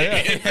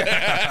 about.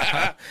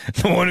 that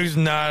The one who's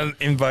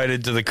not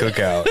invited to the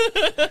cookout.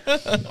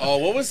 Oh,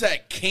 what was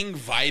that King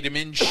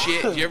Vitamin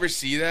shit? Did you ever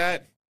see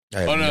that? I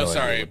have Oh no, idea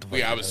sorry. what the fuck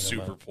I you're was talking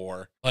super about.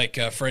 poor. Like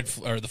Fred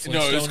or the Flintstones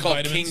No, it was called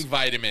vitamins. King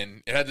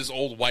Vitamin. It had this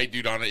old white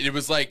dude on it. It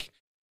was like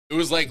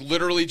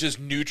literally just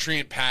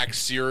nutrient packed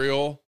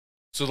cereal.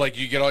 So like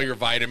you get all your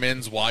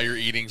vitamins while you're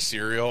eating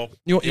cereal.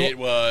 It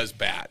was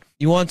bad.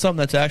 You want something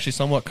that's actually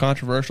somewhat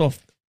controversial?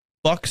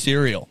 Fuck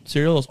cereal.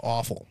 Cereal is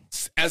awful.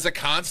 As a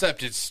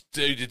concept, it's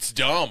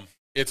dumb.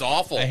 It's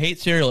awful. I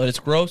hate cereal. It's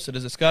gross. It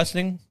is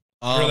disgusting.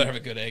 I'd rather have a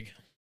good egg.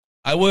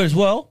 I would as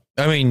well.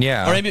 I mean,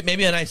 yeah. Or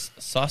maybe a nice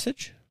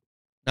sausage.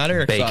 Not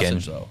Eric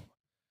Bacon. sausage, though.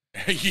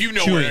 You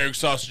know Chewy. where egg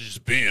sausage has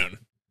been.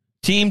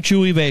 Team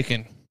Chewy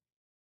Bacon.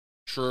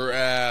 Sure,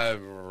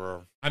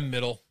 I'm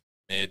middle.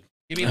 mid.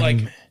 Give me like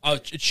a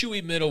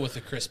chewy middle with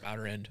a crisp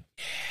outer end.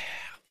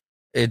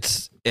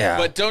 It's, yeah.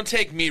 But don't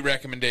take meat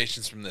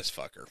recommendations from this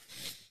fucker.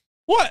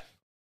 What?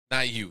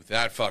 Not you,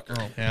 that fucker.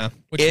 Oh, yeah.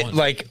 Which it one?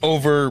 like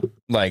over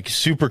like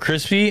super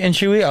crispy and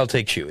chewy, I'll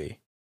take chewy.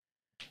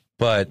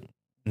 But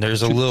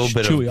there's a little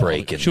bit Chewy of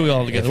break in chewy there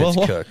altogether. if it's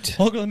Well, cooked.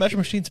 Welcome to the Metro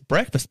Machines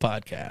Breakfast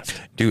Podcast.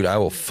 Dude, I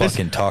will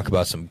fucking talk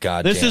about some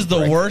goddamn This is the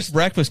breakfast. worst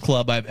breakfast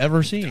club I've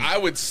ever seen. I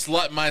would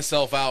slut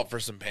myself out for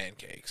some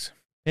pancakes.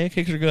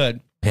 Pancakes are good.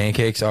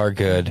 Pancakes are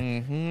good,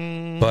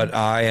 Mm-hmm. but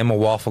I am a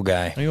waffle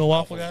guy. Are you a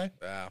waffle guy?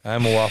 Yeah.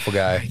 I'm a waffle I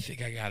guy.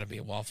 think I gotta be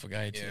a waffle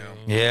guy too.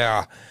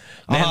 Yeah.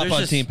 I'll Man, hop there's on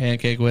just- Team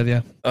Pancake with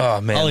you.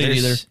 Oh man, I'll eat there's-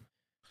 either.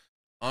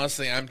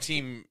 Honestly, I'm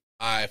team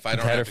I. If I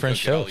don't Had have a to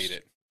French cook it, I'll toast. eat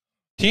it.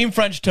 Team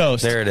French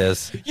Toast. There it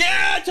is.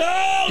 Yeah,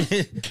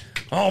 toast!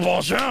 Oh,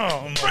 bonjour.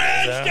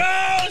 French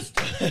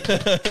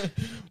toast!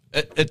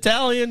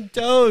 Italian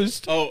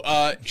toast.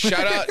 Oh,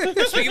 shout out.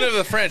 Speaking of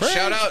the French,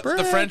 shout out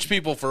the French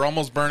people for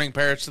almost burning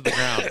Paris to the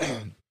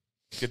ground.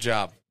 Good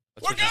job.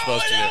 That's what you're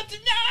supposed to do.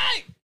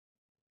 tonight!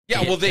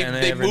 Yeah, well, they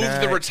Every moved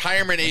the night.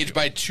 retirement age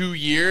by 2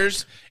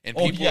 years, and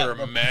Oh, people yeah, are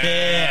the mad.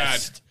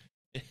 best.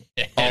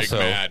 Also,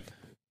 mad.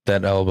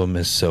 that album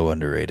is so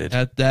underrated.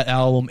 That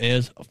album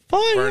is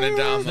fire. Burning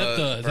down Is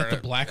that the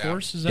Black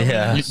Horse? Is that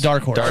Yeah. what it is?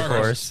 Dark Horse. Dark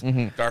Horse.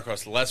 Dark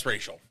Horse, less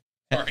racial.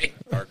 Sorry.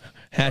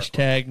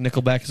 Hashtag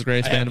Nickelback is the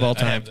greatest band of all I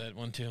time. have that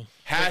one too.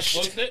 Hash.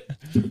 What was it?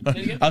 Say it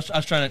again? I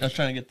was trying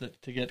to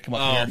get come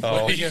up here.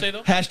 What did you say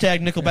though?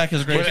 Hashtag Nickelback is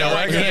the greatest.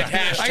 I band. got the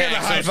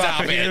hashtag, so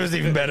stop It it. was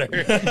even better.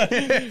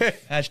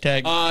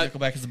 Hashtag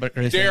Nickelback is the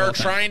greatest. They band of are all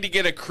time. trying to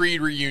get a Creed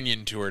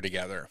reunion tour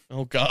together.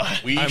 Oh God.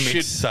 We I'm should.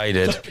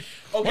 excited.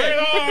 Okay.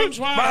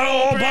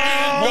 The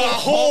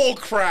whole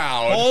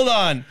crowd. Hold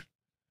on.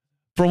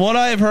 From what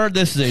I have heard,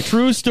 this is a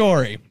true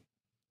story.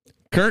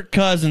 Kirk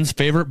Cousins'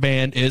 favorite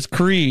band is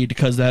Creed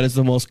because that is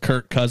the most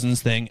Kirk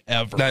Cousins thing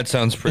ever. That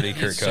sounds pretty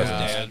Kirk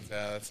Cousins.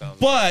 That sounds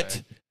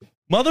But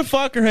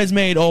motherfucker has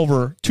made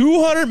over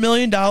 $200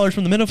 million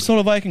from the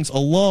Minnesota Vikings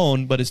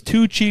alone, but is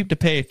too cheap to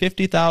pay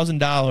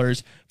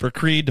 $50,000 for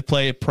Creed to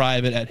play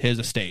private at his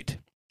estate.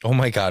 Oh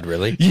my God,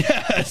 really?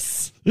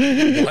 Yes.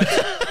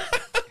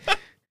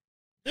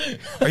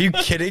 Are you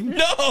kidding?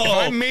 No. If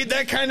I made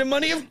that kind of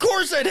money, of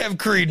course I'd have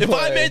Creed If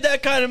play. I made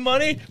that kind of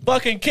money,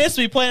 fucking Kiss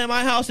me playing at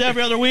my house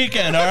every other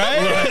weekend, all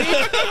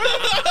right?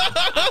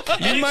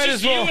 You might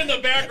as well. You in the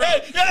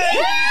background.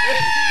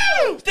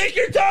 Woo! Stick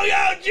your tongue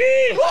out,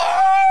 G!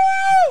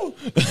 Woo!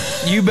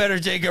 You better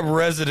take up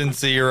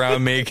residency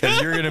around me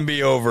because you're going to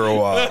be over a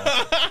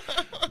while.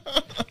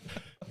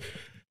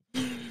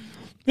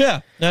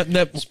 Yeah.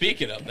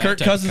 Speaking of that Kirk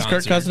type of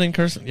Cousins,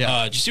 concert,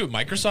 Yeah. did you see what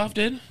Microsoft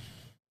did?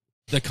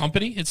 The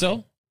company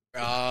itself?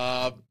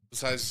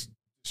 Besides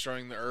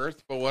destroying the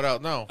earth, but what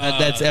else? No.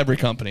 That's every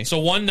company. So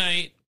one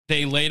night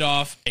they laid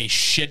off a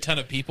shit ton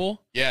of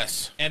people,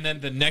 Yes. and then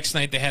the next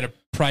night they had a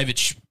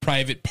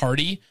private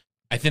party.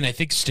 I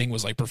think Sting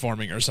was like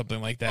performing or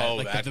something like that. Oh,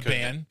 like that the could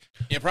band.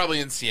 Yeah, probably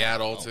in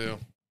Seattle too.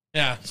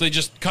 Yeah, so they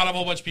just caught up a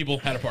whole bunch of people,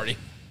 had a party.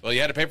 Well, you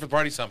had to pay for the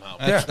party somehow.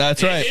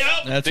 That's right. Yep.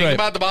 That's Think right.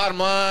 about the bottom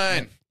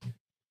line.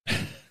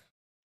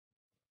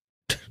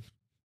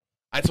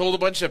 I told a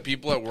bunch of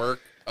people at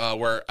work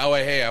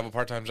hey, I have a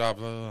part-time job.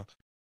 Blah, blah, blah.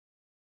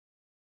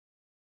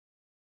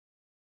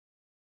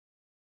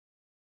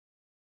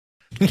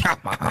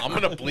 I'm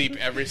gonna bleep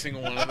every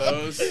single one of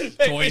those.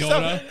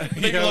 Toyota.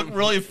 Make it look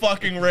really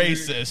fucking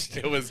racist.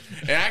 It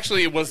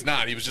was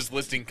not. He was just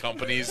listing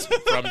companies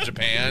from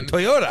Japan.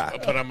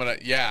 Toyota. But I'm gonna,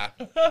 yeah.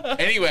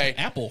 Anyway,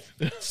 Apple.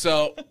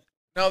 so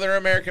no, they're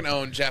American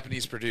owned,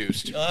 Japanese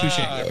produced.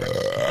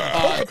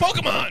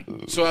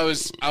 Pokemon. So I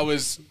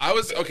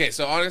was okay.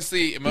 So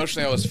honestly,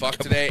 emotionally, I was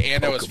fucked today,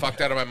 and I was fucked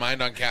out of my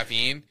mind on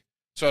caffeine.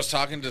 So I was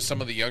talking to some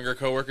of the younger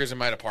coworkers in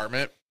my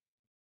department,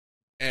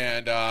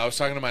 and I was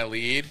talking to my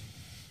lead.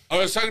 I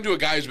was talking to a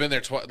guy who's been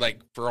there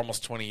for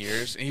almost 20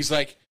 years, and he's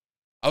like,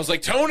 I was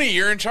like, Tony,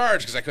 you're in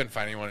charge, because I couldn't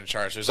find anyone in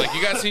charge. So he's like,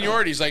 you got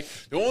seniority. He's like,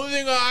 the only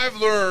thing I've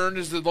learned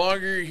is the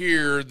longer you're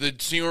here, the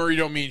seniority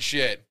don't mean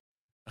shit.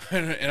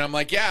 And I'm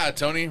like, yeah,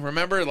 Tony,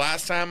 remember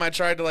last time I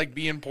tried to like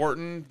be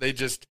important? They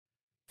just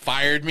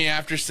fired me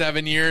after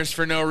 7 years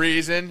for no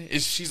reason.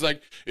 She's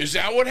like, is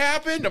that what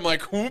happened? I'm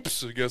like,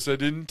 oops, I guess I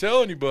didn't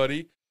tell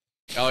anybody.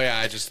 Oh yeah,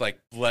 I just like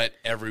let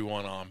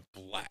everyone on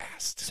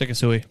blast.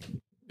 Sikasui. It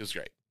was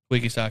great.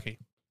 Wikisaki.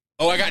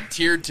 Oh, I got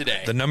tiered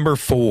today. The number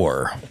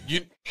 4.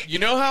 You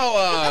know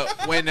how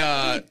when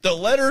The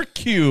letter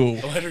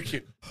Q. the letter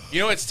Q. You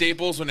know at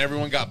Staples when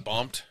everyone got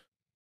bumped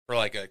for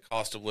like a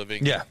cost of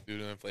living Yeah. due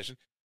to inflation?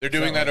 They're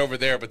doing that over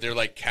there, but they're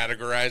like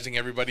categorizing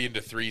everybody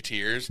into 3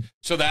 tiers.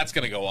 So that's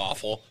gonna go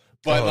awful.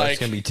 But That's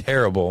going to be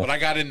terrible. but I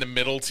got in the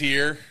middle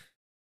tier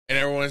and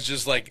everyone's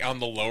just like on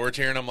the lower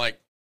tier and I'm like,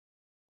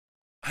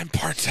 I'm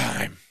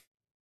part-time.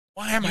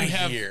 Why am I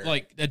have here?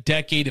 like a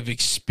decade of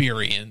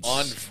experience.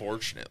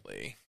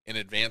 Unfortunately, in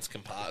advanced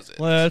composites.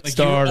 Let's Like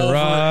start a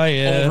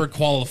riot.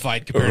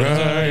 Overqualified compared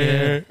to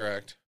Riot.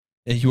 Correct.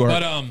 You are.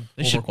 But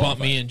they should bump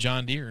overqualified. me and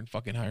John Deere and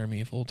fucking hire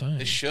me full time.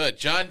 They should.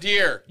 John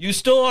Deere. You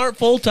still aren't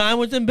full time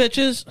with them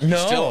bitches?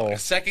 No. Still a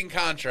second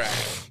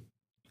contract.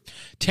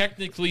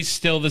 Technically,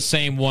 still the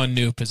same one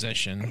new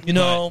position. You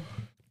know,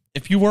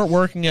 if you weren't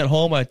working at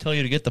home, I'd tell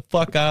you to get the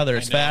fuck out of there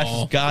as I fast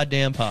know. as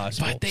goddamn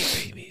possible. but they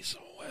pay me so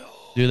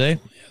well. Do they?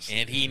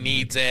 And he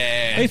needs it.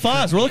 Hey,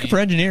 Foz, we're looking for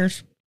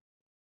engineers.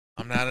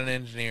 I'm not an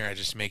engineer. I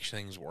just make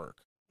things work.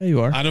 There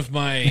you are. Out of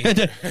my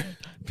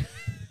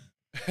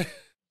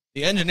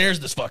The engineers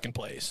of this fucking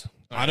place.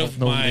 out of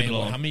No, my leave it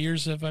alone. how many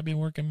years have I been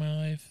working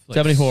my life?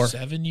 74.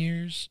 7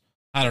 years.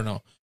 I don't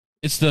know.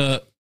 It's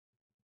the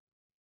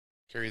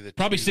Carry the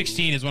probably two.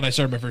 16 is when I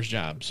started my first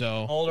job. So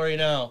How old are you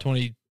now?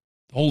 20.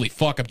 Holy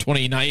fuck! I'm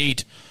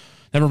 28.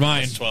 Never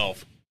mind. That's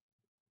 12.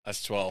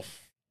 That's 12.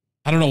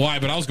 I don't know why,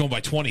 but I was going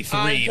by 23.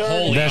 I'm 30.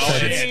 Holy That's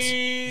shit!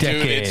 like Dude,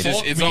 decade. it's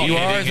just, it's You all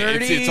are hitting.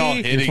 30? It's all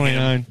You're hitting. him.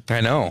 29.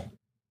 I know.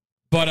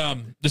 But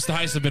this is the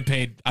highest I've been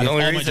paid. Out The of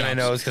only all my reason I jobs.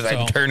 know is because So,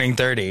 I'm turning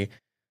 30.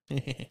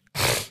 I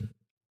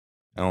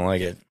don't like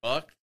it.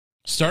 Fuck.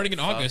 starting in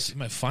August,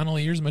 my final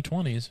years of my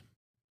 20s,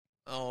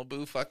 Oh,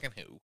 boo fucking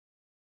who.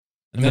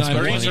 and then That's I'm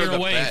my 1 20s year are the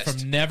away best.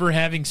 from never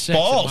having sex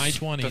False. in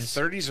my The 20s.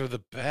 30s are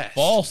the best.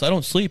 False. I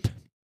don't sleep.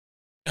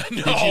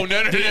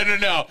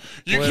 No.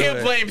 You Wait, can't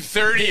wait. blame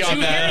 30 Did on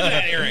you hear that.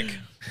 that, Eric?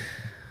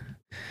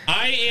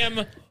 I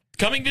am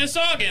coming this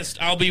August.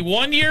 I'll be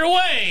 1 year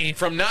away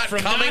From not from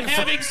coming not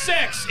having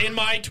sex in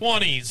my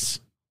 20s.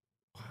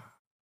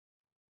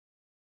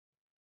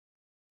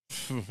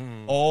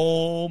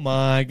 Oh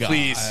my god.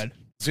 Please.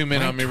 Zoom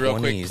in My on me real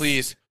quick, 20s.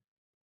 please.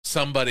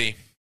 Somebody.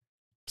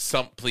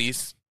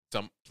 Please.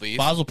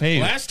 Foz will pay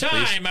you. Last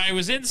time I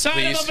was inside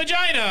Please. of a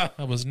vagina,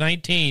 I was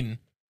 19.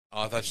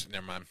 Oh, I thought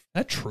never mind.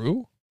 That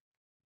true?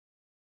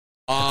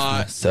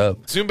 What's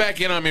up? Zoom back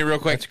in on me real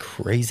quick. That's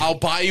crazy. I'll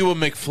buy you a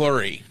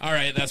McFlurry. All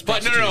right, that's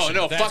But prostitution.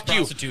 no, That's fuck you.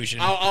 prostitution.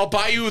 I'll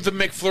buy you the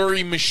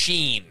McFlurry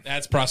machine.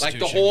 That's Like prostitution.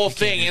 the whole You can't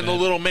thing do and the that.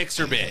 little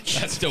mixer bitch.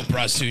 That's still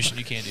prostitution.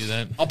 You can't do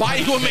that. I'll buy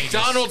you a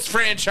McDonald's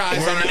franchise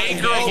on an not in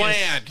acre of Vegas.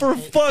 land. For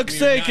fuck's We're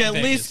sake, not at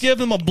in least Vegas. give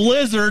them a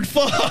blizzard.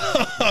 Fuck.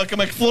 A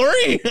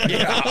McFlurry?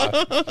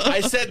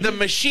 I said the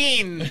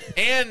machine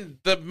and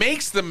the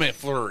makes the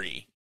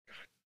McFlurry.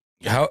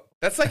 How?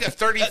 That's like a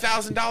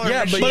 $30,000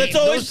 Yeah, machine. But it's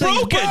always Those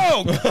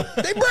things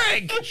broken. They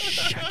break.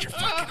 Shut your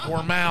fucking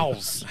whore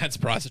mouths. That's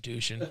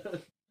prostitution.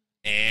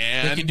 They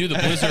And can do the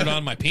blizzard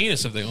on my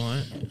penis if they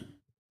want.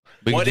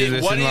 We What can is- do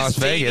this what in is Las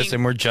Vegas, dating-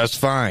 and we're just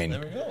fine.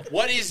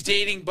 what is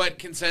dating but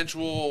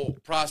consensual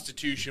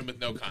prostitution with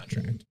no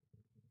contract?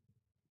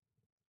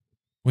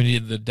 We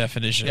need the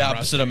definition. The of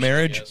opposite of prostitution,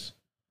 marriage? I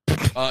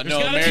guess. No, There's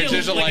gotta marriage be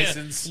is a like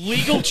license.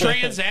 legal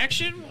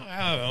transaction?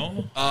 I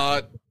don't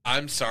know.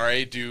 I'm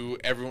sorry.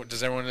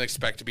 Does everyone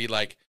expect to be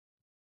like?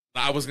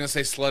 I was gonna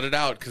say slutted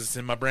out because it's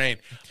in my brain.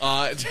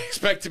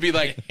 Expect to be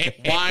like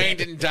wined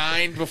and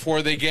dined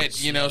before they get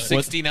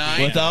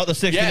 69. Without the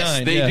 69.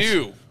 Yes, they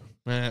do.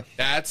 Eh.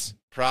 That's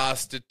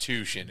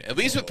prostitution. At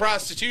least with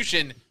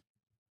prostitution,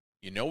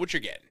 you know what you're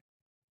getting.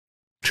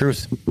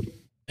 Truth.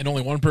 And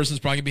only one person's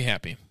probably going to be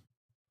happy.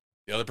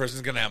 The other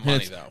person's gonna have money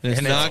It's though. it's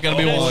And not it's going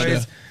to be always-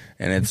 Wanda.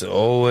 And it's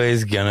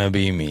always gonna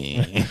be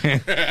me.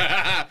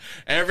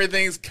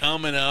 Everything's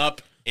coming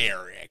up,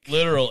 Eric.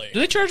 Literally. Do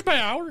they charge by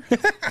hour? Is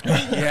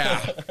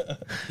Yeah,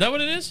 that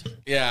what it is?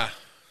 yeah.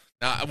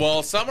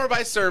 Well, some are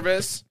by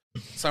service,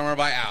 some are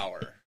by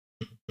hour.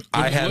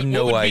 I have What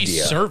no would be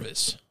idea.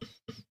 service.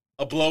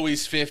 A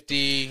blowy's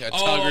 50, a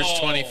tugger's Oh,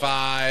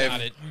 25.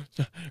 Got it.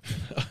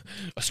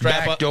 A strap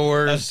Back on,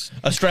 doors.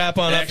 a strap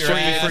on up your Extra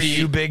ass. For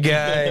you, big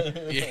guy.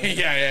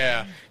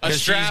 Yeah. A 'Cause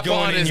she's strap going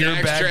on in is your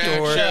back extra,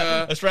 door.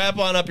 extra. A strap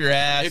on up your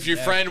ass. If your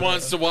friend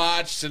wants to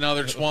watch, it's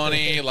another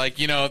 20.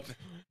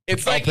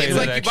 It's I'll like pay it's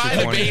that like you extra buy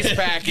the 20. base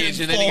package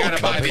and then you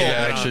gotta buy I'll pay the that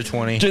add-on. extra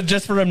 20.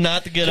 Just for him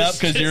not to get up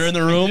because you're in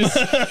the room.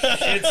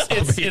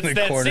 It's be in the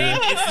that corner.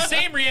 it's the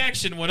same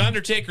reaction when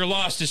Undertaker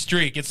lost his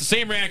streak. It's the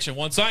same reaction.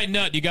 Once I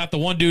nut, you got the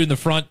one dude in the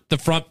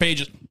front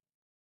pages.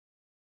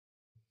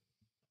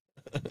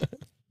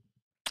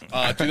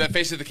 Do that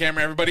face at the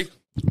camera, everybody.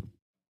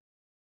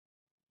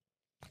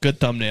 Good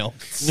thumbnail.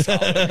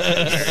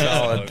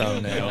 Solid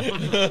thumbnail.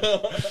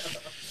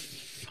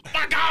 Oh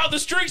my God, the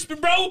streak's been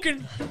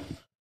broken.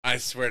 I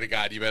swear to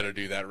God, you better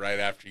do that right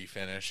after you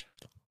finish.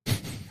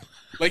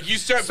 Like you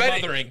start betting.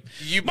 Smothering.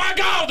 My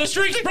God, the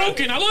streak's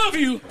broken. I love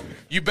you.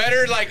 You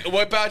better like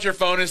whip out your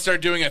phone and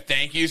start doing a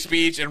thank you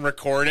speech and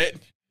record it.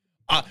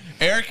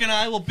 Eric and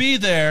I will be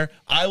there.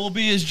 I will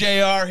be as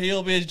JR.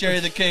 He'll be as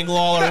Jerry the King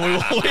Lawler. We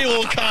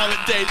will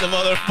commentate the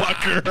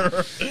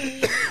motherfucker.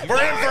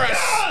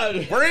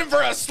 We're in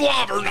for a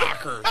slobber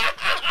knocker.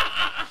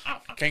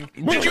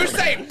 Did you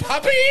say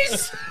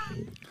puppies?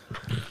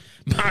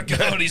 My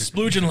God, he's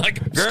splooging like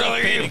a Girl, stuffed are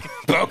you pig.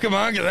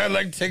 Pokemon? Because I'd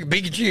like to take a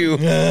peek at you.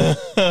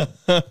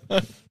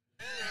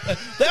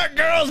 That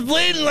girl's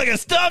bleeding like a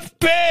stuffed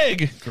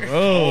pig.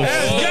 Gross.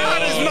 As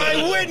God is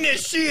my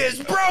witness, she is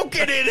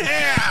broken in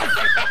half.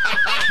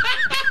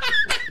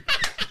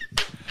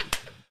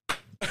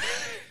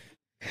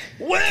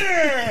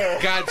 Winner!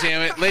 God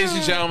damn it. Ladies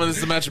and gentlemen, this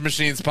is the Metro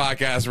Machines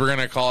podcast. We're going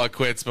to call it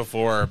quits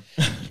before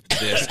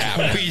this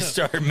happens. We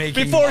start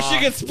making Before she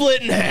gets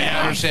split in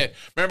half. Shit.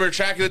 Remember,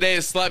 track of the day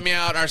is Slut Me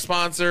Out. Our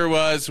sponsor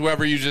was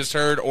whoever you just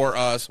heard or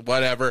us,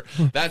 whatever.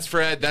 That's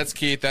Fred. That's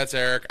Keith. That's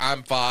Eric.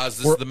 I'm Foz.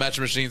 This is the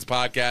Metro Machines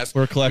podcast.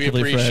 We're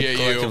collectively we appreciate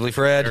Fred. you. collectively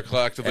Fred, We're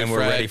collectively and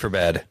Fred. we're ready for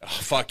bed. Oh,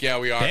 fuck yeah,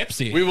 we are.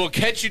 Pepsi. We will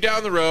catch you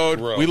down the road.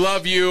 Gross. We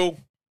love you.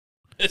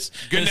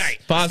 Good night.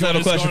 Foz, I have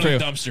a question for you.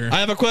 Dumpster.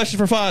 I have a question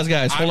for Foz,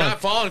 guys. I'm Hold on.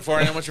 not falling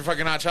for it. I want your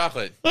fucking hot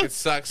chocolate. It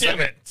sucks.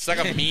 Damn it. Suck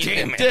a meat.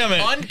 Damn it. Damn it.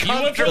 You went for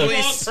the Uncomfortably.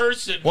 wrong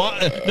person.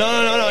 What? No.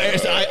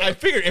 I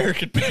figured Eric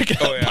could pick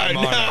it up Oh, yeah, by I'm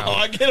on now. now.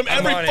 I get him I'm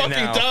every on it fucking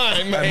now.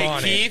 time. I'm Hey, on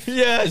it. Keith.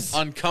 Yes.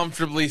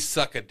 Uncomfortably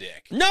suck a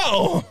dick.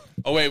 No.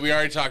 Oh wait, we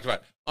already talked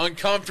about it.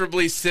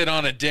 Uncomfortably sit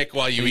on a dick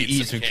while you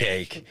eat some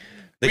cake.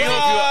 They We call-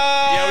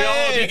 all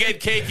hope you get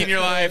cake in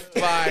your life.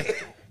 Bye.